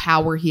of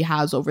power he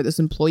has over this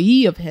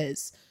employee of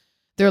his.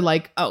 They're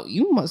like, oh,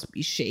 you must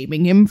be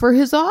shaming him for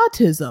his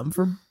autism,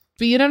 for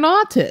being an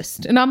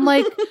autist. And I'm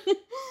like...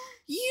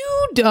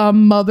 You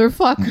dumb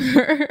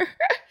motherfucker.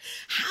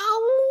 How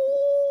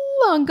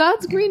on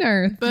God's green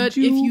earth? But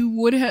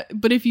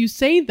if you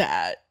say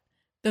that,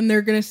 then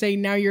they're going to say,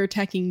 now you're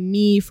attacking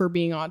me for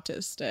being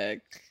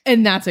autistic.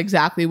 And that's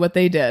exactly what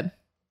they did.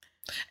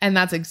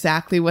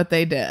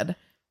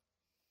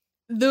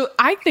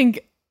 I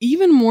think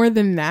even more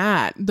than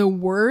that, the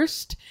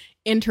worst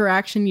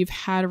interaction you've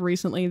had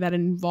recently that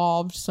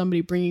involved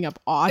somebody bringing up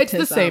autism. It's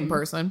the same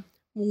person.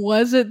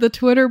 Was it the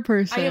Twitter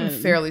person? I am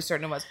fairly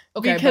certain it was.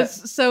 Okay,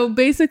 so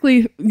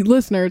basically,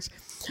 listeners,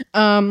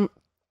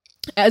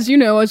 as you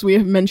know, as we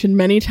have mentioned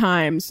many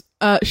times,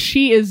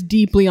 she is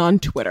deeply on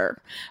Twitter.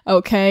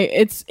 Okay,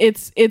 it's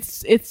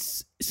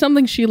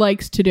something she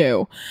likes to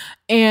do,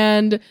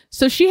 and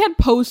so she had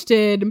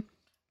posted.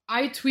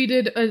 I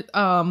tweeted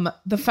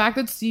the fact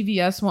that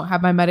CVS won't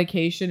have my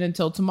medication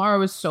until tomorrow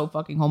is so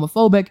fucking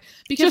homophobic.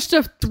 Because just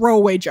a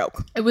throwaway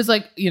joke. It was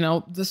like, you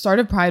know, the start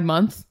of Pride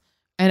Month.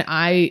 And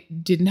I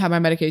didn't have my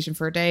medication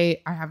for a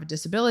day. I have a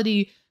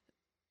disability.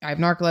 I have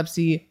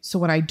narcolepsy. So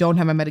when I don't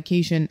have my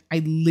medication, I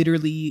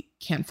literally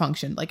can't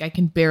function. Like I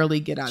can barely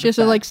get out of bed. Just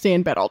to like stay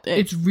in bed all day.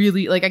 It's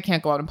really like I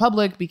can't go out in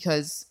public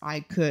because I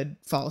could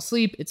fall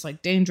asleep. It's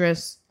like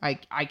dangerous. I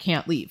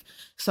can't leave.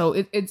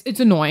 So it's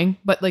annoying.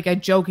 But like I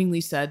jokingly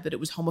said that it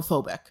was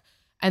homophobic.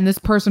 And this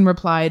person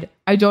replied,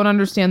 I don't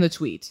understand the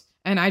tweet.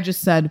 And I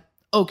just said,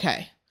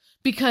 okay.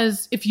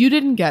 Because if you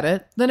didn't get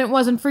it, then it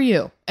wasn't for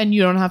you. And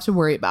you don't have to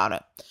worry about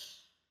it.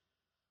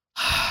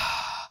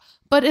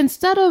 But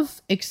instead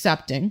of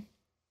accepting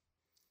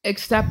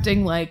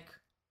like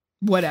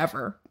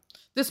whatever,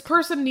 this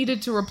person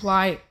needed to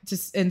reply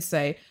and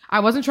say,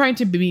 I wasn't trying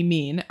to be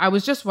mean. I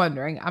was just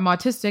wondering. I'm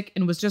autistic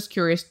and was just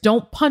curious.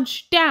 Don't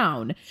punch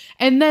down.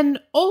 And then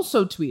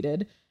also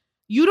tweeted,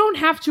 you don't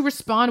have to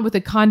respond with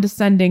a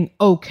condescending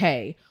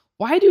okay.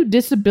 Why do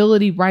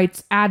disability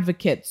rights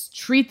advocates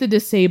treat the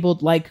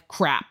disabled like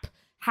crap?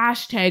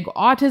 Hashtag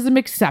autism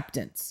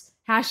acceptance.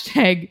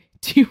 Hashtag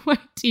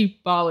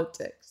TYT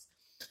politics.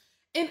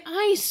 And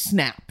I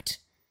snapped.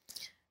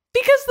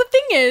 Because the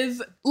thing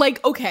is,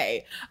 like,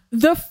 okay,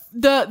 don't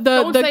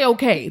say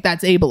okay,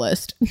 that's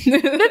ableist. The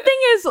thing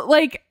is,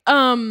 like,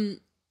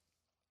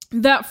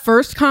 that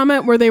first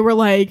comment where they were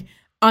like,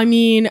 I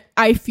mean,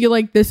 I feel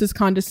like this is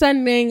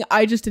condescending.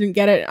 I just didn't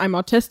get it. I'm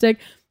autistic.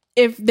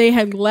 If they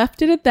had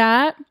left it at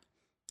that,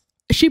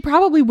 she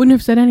probably wouldn't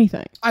have said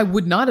anything. I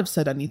would not have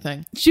said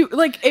anything. She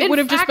like it In would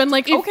have just fact, been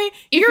like, if- okay,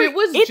 if it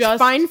was it's just-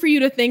 fine for you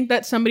to think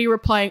that somebody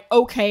replying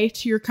okay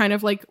to your kind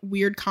of like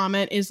weird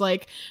comment is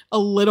like a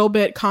little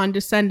bit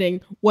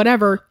condescending.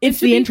 Whatever. It's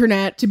the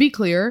internet. To be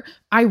clear,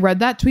 I read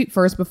that tweet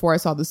first before I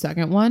saw the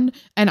second one,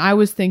 and I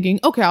was thinking,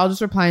 okay, I'll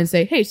just reply and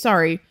say, hey,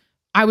 sorry.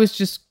 I was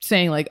just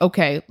saying like,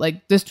 okay,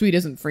 like this tweet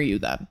isn't for you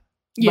then.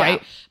 Yeah.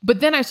 Right. But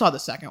then I saw the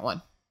second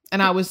one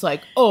and I was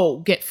like, oh,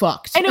 get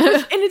fucked. And it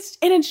was,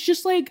 and it's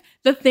just like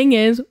the thing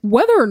is,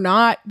 whether or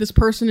not this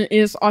person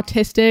is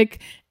autistic,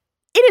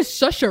 it is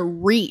such a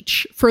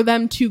reach for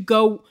them to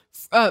go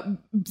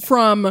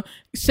from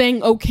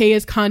saying okay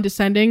as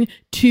condescending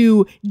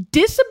to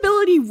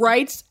disability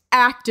rights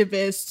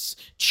activists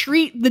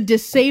treat the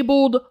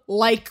disabled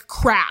like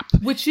crap,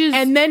 which is,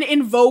 and then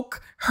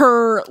invoke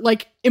her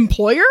like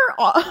employer,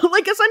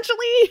 like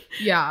essentially.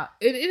 Yeah,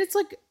 it's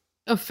like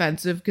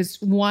offensive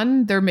because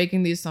one, they're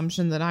making the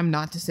assumption that I'm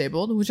not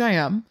disabled, which I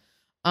am.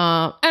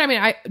 And I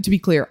mean, to be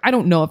clear, I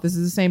don't know if this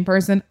is the same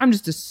person. I'm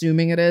just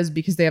assuming it is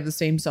because they have the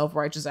same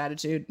self-righteous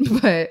attitude.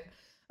 But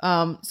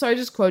so I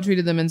just quote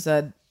tweeted them and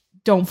said,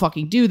 don't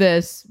fucking do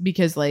this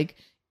because like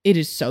it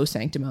is so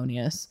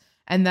sanctimonious.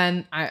 And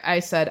then I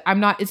said,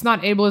 it's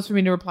not ableist for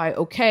me to reply,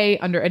 okay,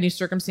 under any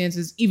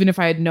circumstances, even if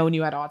I had known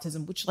you had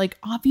autism, which like,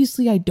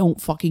 obviously I don't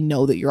fucking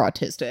know that you're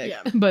autistic,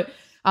 yeah. But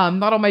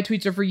not all my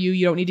tweets are for you.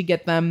 You don't need to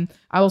get them.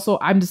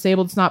 I'm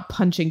disabled. It's not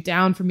punching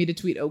down for me to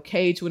tweet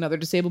okay to another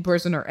disabled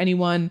person or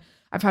anyone.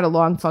 I've had a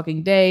long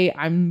fucking day.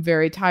 I'm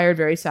very tired,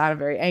 very sad, and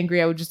very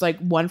angry. I would just like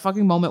one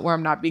fucking moment where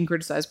I'm not being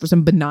criticized for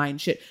some benign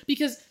shit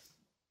because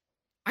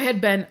I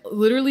had been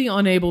literally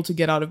unable to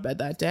get out of bed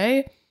that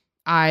day.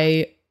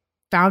 I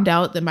found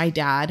out that my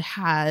dad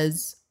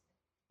has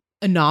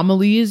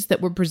anomalies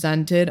that were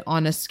presented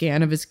on a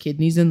scan of his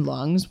kidneys and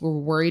lungs. We're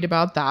worried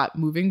about that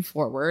moving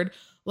forward.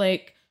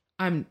 Like,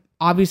 I'm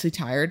obviously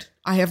tired.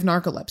 I have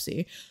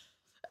narcolepsy.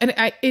 And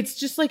it's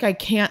just like I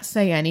can't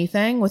say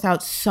anything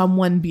without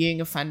someone being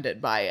offended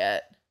by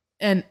it.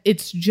 And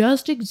it's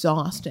just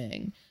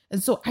exhausting.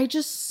 And so I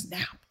just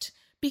snapped.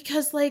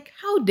 Because, like,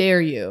 how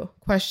dare you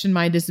question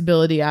my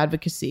disability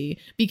advocacy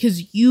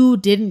because you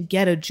didn't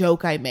get a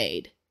joke I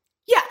made?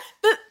 Yeah,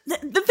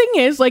 the thing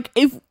is, like,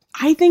 if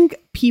I think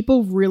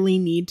people really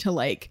need to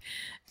like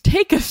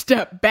take a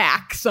step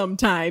back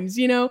sometimes,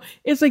 you know,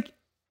 it's like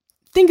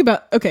think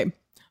about, okay,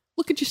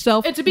 look at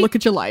yourself, look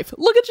at your life,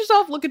 look at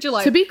yourself, look at your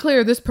life. To be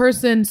clear, this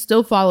person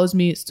still follows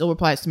me, still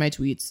replies to my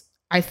tweets.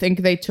 I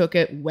think they took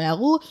it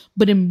well,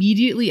 but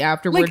immediately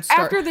afterwards, like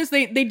after this,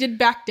 they did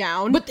back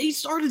down, but they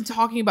started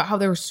talking about how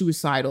they were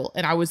suicidal,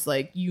 and I was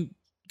like, you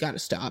gotta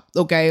stop,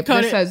 okay?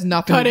 This has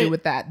nothing to do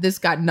with that. This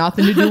got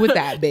nothing to do with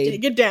that, babe.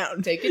 Take it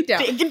down. Take it down.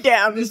 Take it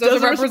down. This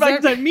doesn't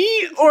represent me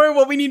or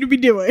what we need to be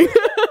doing.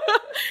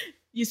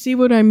 You see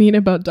what I mean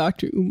about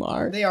Dr.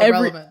 Umar? They are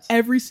relevant.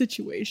 Every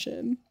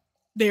situation,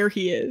 there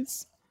he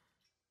is.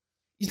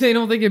 They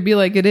don't think it'd be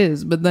like it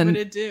is, but then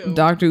it do.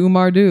 Dr.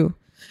 Umar do.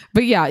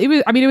 But yeah, it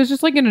was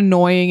just like an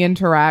annoying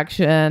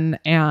interaction,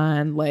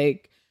 and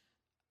like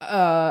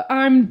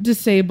I'm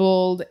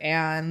disabled,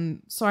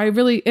 and so I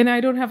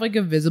don't have like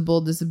a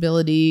visible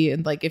disability,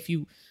 and like if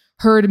you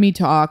heard me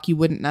talk, you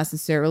wouldn't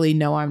necessarily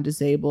know I'm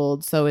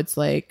disabled, so it's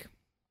like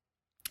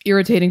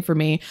irritating for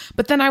me.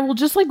 But then I will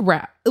just like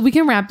we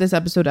can wrap this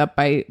episode up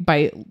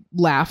by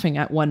laughing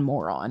at one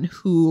moron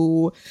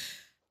who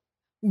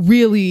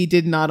really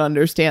did not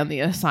understand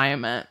the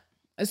assignment.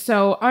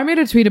 So I made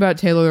a tweet about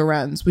Taylor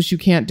Lorenz, which you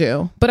can't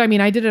do. But I mean,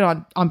 I did it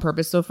on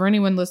purpose. So for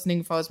anyone listening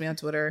who follows me on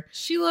Twitter.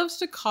 She loves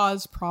to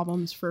cause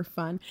problems for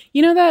fun.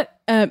 You know that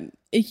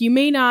you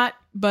may not,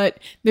 but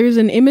there's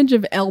an image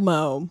of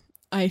Elmo,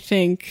 I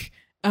think.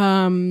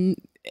 And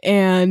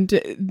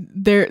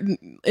there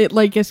it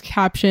like is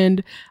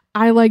captioned,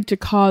 I like to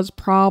cause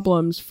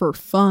problems for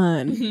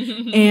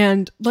fun.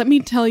 And let me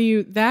tell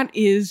you, that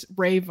is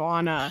Ray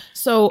Vaughna.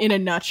 So in a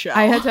nutshell.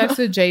 I had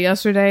texted Jay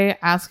yesterday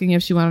asking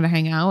if she wanted to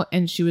hang out,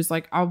 and she was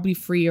like, I'll be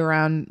free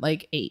around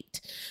like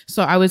 8.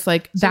 So I was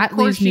like, that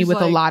leaves me with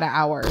like, a lot of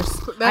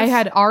hours. I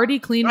had already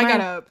cleaned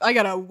I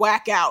gotta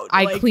whack out.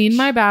 I cleaned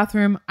my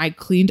bathroom. I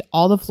cleaned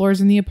all the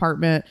floors in the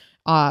apartment.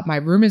 My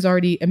room is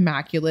already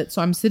immaculate,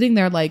 so I'm sitting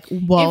there like,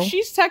 well, if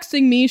she's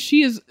texting me,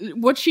 she is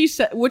what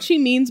she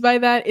means by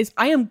that is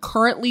I am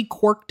currently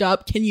corked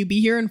up. Can you be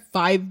here in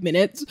 5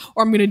 minutes,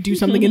 or I'm going to do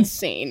something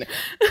insane?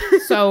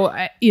 So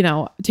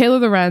Taylor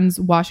Lorenz,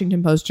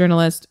 Washington Post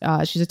journalist.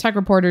 She's a tech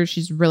reporter.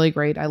 She's really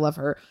great. I love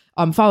her.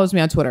 Follows me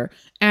on Twitter,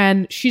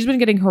 and she's been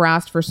getting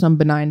harassed for some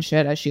benign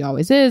shit, as she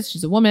always is.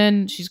 She's a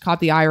woman. She's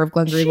caught the ire of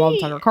Glenn Greenwald and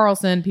Tucker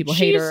Carlson. People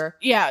hate her.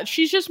 Yeah,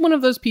 she's just one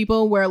of those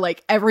people where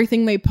like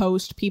everything they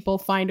post, people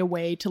find a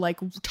way to like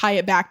tie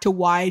it back to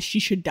why she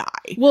should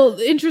die. Well,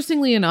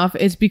 interestingly enough,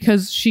 it's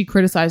because she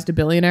criticized a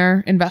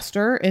billionaire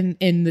investor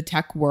in the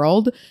tech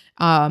world,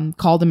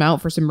 called him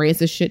out for some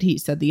racist shit. He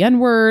said the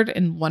N-word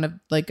in one of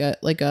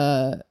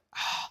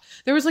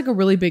there was like a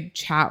really big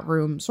chat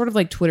room, sort of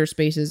like Twitter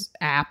Spaces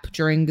app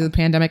during the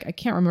pandemic. I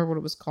can't remember what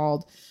it was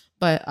called,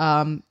 but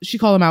she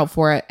called him out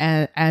for it,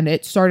 and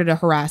it started a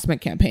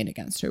harassment campaign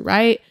against her,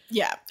 right?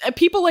 Yeah.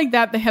 People like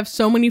that, they have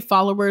so many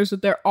followers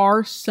that there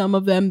are some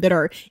of them that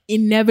are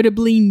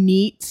inevitably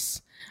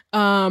NEETs.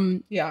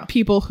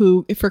 People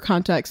who, for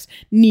context,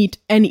 NEET,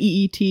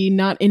 N-E-E-T,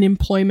 not in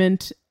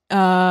employment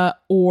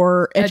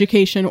or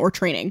education or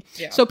training.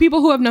 Yeah. So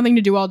people who have nothing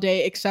to do all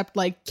day except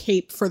like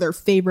cape for their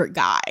favorite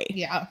guy.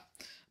 Yeah.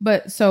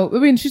 But so, I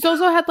mean, she's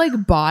also had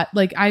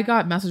like I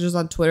got messages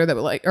on Twitter that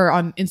were like, or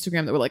on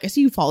Instagram that were like, I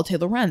see you follow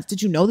Taylor Renz.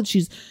 Did you know that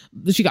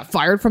she got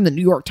fired from the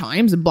New York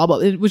Times and blah, blah,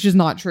 which is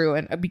not true.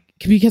 And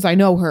because I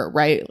know her,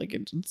 right? Like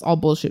it's all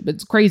bullshit, but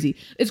it's crazy.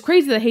 It's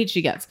crazy the hate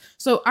she gets.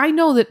 So I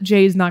know that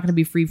Jay's not going to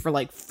be free for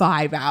like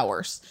 5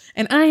 hours,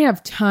 and I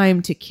have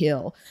time to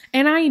kill.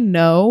 And I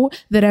know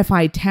that if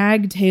I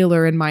tag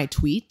Taylor in my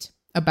tweet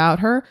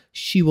about her,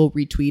 she will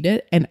retweet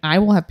it and I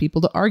will have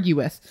people to argue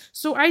with.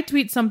 So I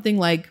tweet something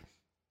like,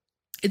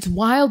 it's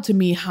wild to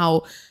me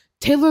how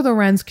Taylor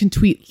Lorenz can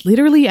tweet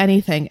literally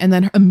anything, and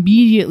then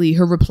immediately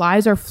her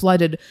replies are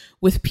flooded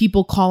with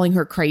people calling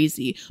her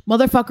crazy.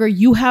 Motherfucker,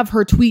 you have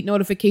her tweet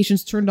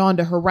notifications turned on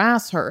to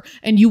harass her,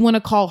 and you want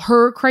to call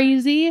her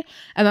crazy?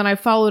 And then I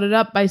followed it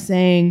up by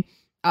saying,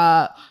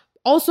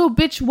 also,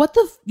 bitch,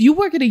 you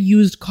work at a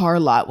used car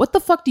lot. What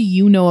the fuck do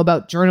you know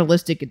about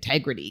journalistic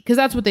integrity? Because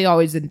that's what they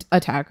always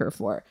attack her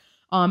for.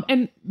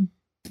 And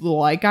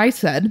like I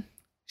said,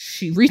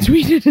 she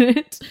retweeted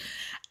it.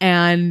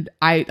 And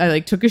I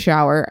like took a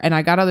shower, and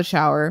I got out of the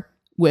shower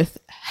with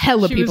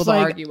hella people to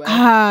argue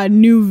with.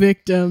 New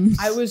victims.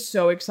 I was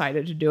so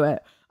excited to do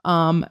it.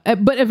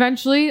 But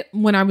eventually,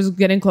 when I was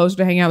getting closer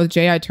to hanging out with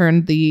Jay, I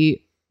turned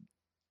the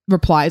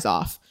replies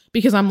off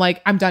because I'm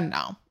like, I'm done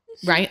now,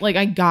 right? Like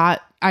I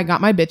got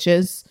my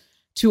bitches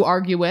to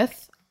argue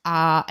with,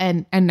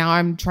 and now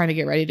I'm trying to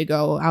get ready to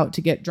go out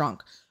to get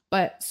drunk.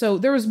 But so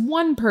there was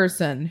one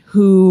person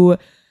who.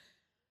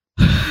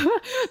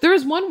 There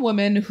is one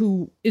woman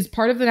who is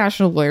part of the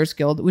National Lawyers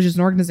Guild, which is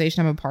an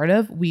organization I'm a part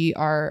of. We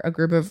are a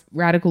group of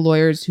radical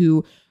lawyers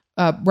who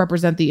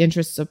represent the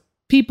interests of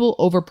people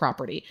over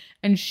property.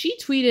 And she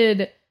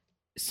tweeted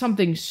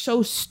something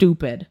so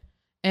stupid.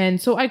 And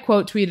so I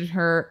quote tweeted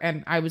her,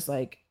 and I was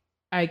like,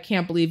 I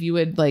can't believe you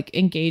would like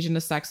engage in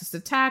a sexist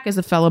attack as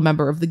a fellow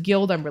member of the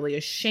guild. I'm really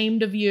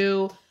ashamed of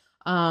you.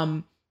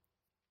 And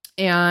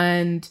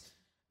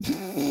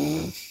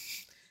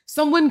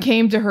someone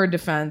came to her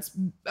defense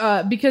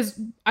because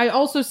I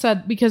also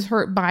said, because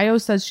her bio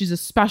says she's a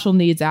special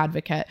needs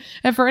advocate.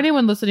 And for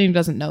anyone listening who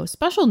doesn't know,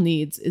 special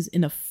needs is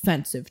an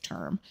offensive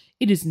term.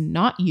 It is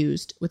not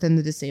used within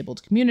the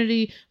disabled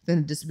community,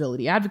 within the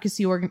disability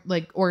advocacy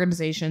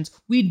organizations.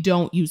 We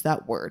don't use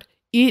that word.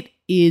 It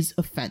is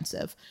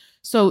offensive.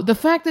 So the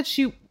fact that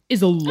she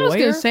is a lawyer. I was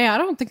going to say, I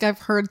don't think I've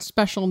heard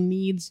special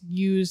needs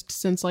used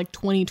since like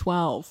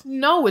 2012.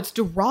 No, it's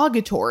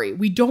derogatory.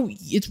 We don't,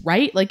 it's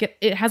right. Like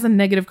it has a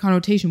negative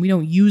connotation. We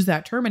don't use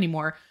that term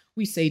anymore.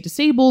 We say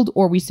disabled,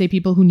 or we say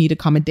people who need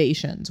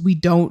accommodations. We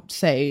don't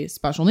say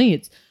special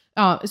needs.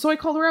 So I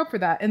called her out for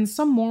that. And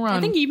some moron. I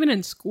think even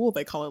in school,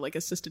 they call it like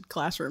assisted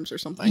classrooms or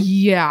something.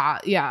 Yeah.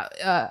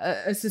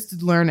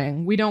 Assisted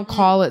learning. We don't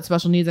call it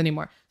special needs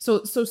anymore.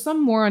 So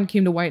some moron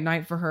came to White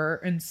Knight for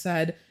her and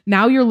said,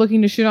 now you're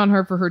looking to shit on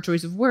her for her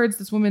choice of words.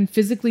 This woman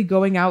physically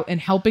going out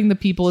and helping the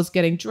people is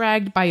getting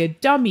dragged by a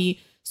dummy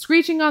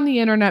screeching on the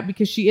internet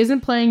because she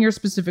isn't playing your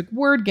specific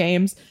word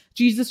games.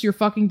 Jesus, you're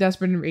fucking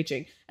desperate and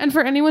reaching. And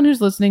for anyone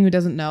who's listening who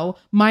doesn't know,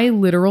 my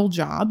literal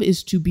job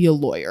is to be a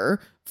lawyer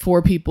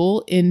for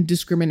people in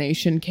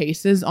discrimination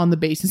cases on the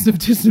basis of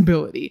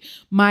disability.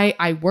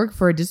 I work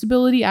for a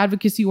disability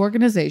advocacy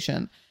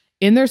organization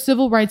in their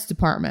civil rights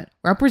department,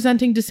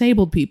 representing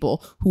disabled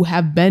people who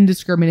have been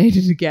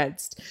discriminated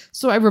against.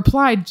 So I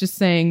replied just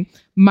saying,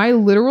 my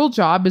literal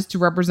job is to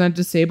represent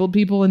disabled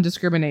people in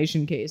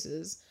discrimination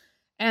cases.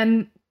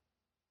 And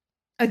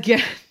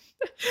again,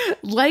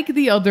 like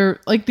the other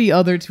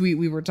tweet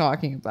we were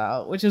talking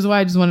about, which is why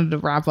I just wanted to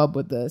wrap up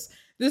with this.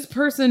 This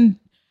person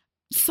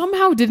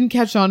somehow didn't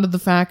catch on to the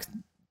fact,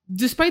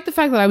 despite the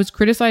fact that I was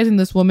criticizing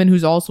this woman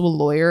who's also a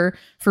lawyer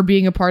for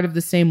being a part of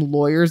the same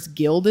lawyers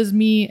guild as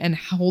me and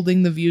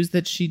holding the views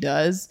that she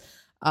does,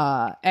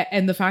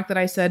 and the fact that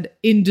I said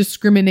in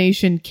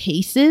discrimination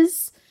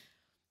cases,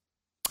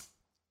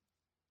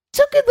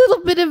 took a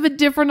little bit of a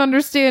different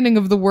understanding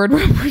of the word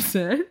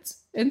represent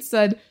and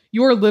said,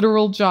 your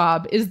literal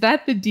job, is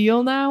that the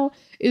deal now?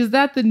 Is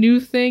that the new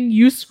thing?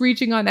 You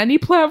screeching on any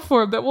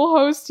platform that will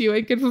host you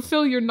and can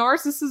fulfill your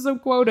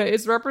narcissism quota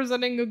is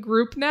representing a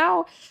group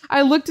now?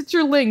 I looked at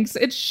your links.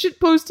 It's shit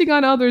posting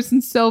on others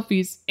and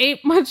selfies.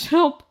 Ain't much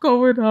help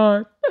going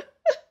on.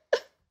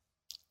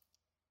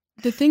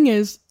 The thing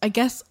is, I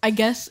guess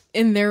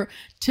in their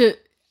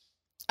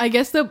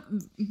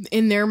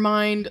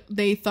mind,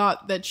 they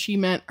thought that she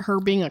meant her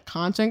being a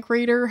content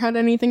creator had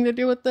anything to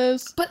do with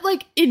this. But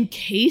like in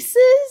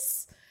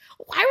cases?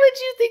 Why would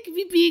you think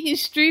me being a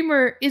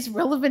streamer is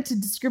relevant to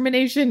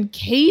discrimination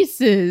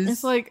cases?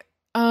 It's like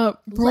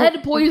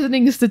lead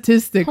poisoning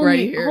statistic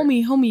right here.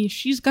 Homie,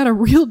 she's got a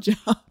real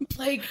job.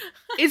 Like,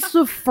 it's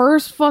the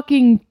first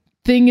fucking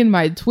thing in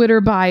my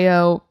Twitter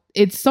bio.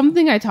 It's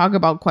something I talk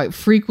about quite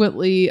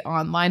frequently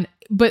online,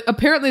 but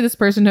apparently this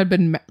person had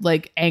been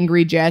like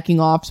angry jacking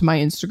off to my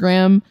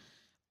Instagram.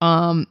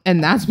 And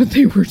that's what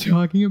they were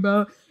talking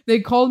about. They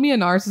called me a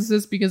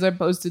narcissist because I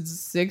posted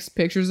 6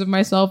 pictures of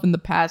myself in the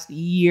past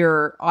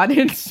year on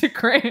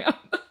Instagram.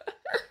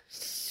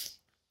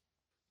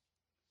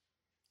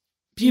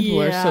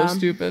 People are so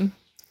stupid.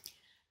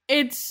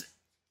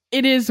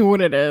 It is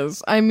what it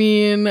is. I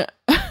mean,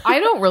 I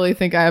don't really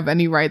think I have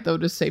any right, though,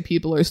 to say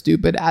people are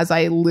stupid, as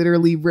I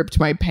literally ripped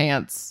my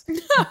pants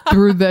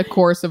through the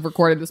course of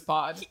recording this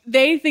pod.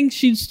 They think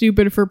she's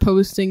stupid for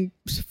posting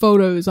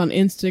photos on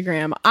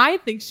Instagram. I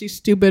think she's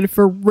stupid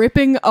for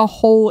ripping a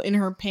hole in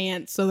her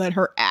pants so that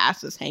her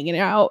ass is hanging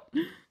out.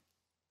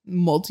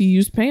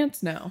 Multi-use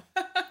pants now.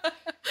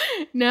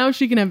 Now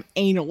she can have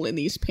anal in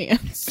these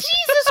pants.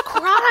 Jesus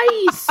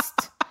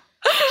Christ!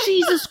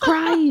 Jesus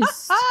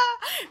Christ.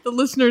 The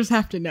listeners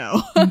have to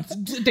know.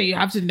 They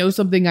have to know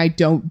something I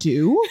don't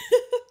do?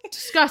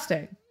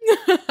 Disgusting.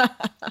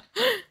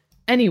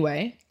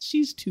 Anyway.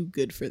 She's too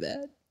good for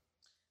that.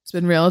 It's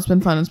been real. It's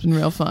been fun. It's been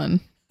real fun.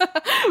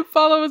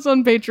 Follow us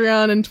on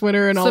Patreon and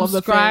Twitter and all of the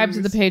Subscribe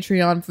to the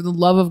Patreon. For the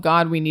love of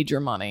God, we need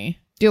your money.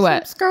 Do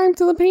it. Subscribe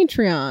to the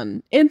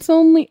Patreon. It's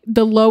only,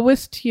 the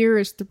lowest tier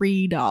is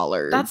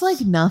 $3. That's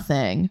like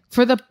nothing.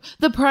 For the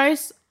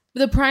price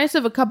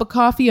of a cup of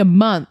coffee a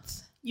month.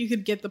 You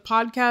could get the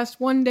podcast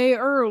one day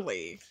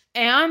early.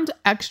 And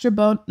extra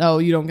no,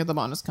 you don't get the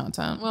bonus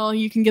content. Well,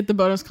 you can get the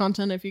bonus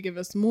content if you give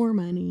us more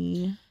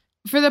money.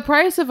 For the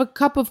price of a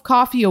cup of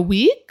coffee a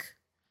week?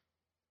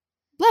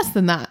 Less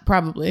than that,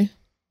 probably.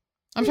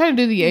 I'm trying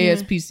to do the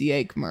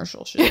ASPCA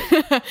commercial shit.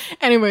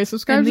 Anyway,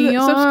 subscribe to the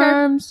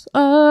arms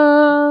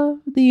of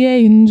the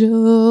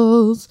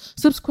angels.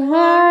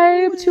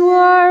 Subscribe to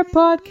our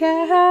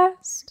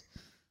podcast.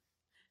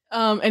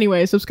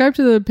 Anyway, subscribe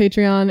to the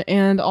Patreon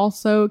and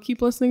also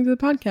keep listening to the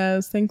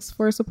podcast. Thanks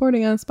for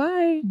supporting us.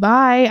 Bye.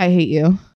 Bye. I hate you.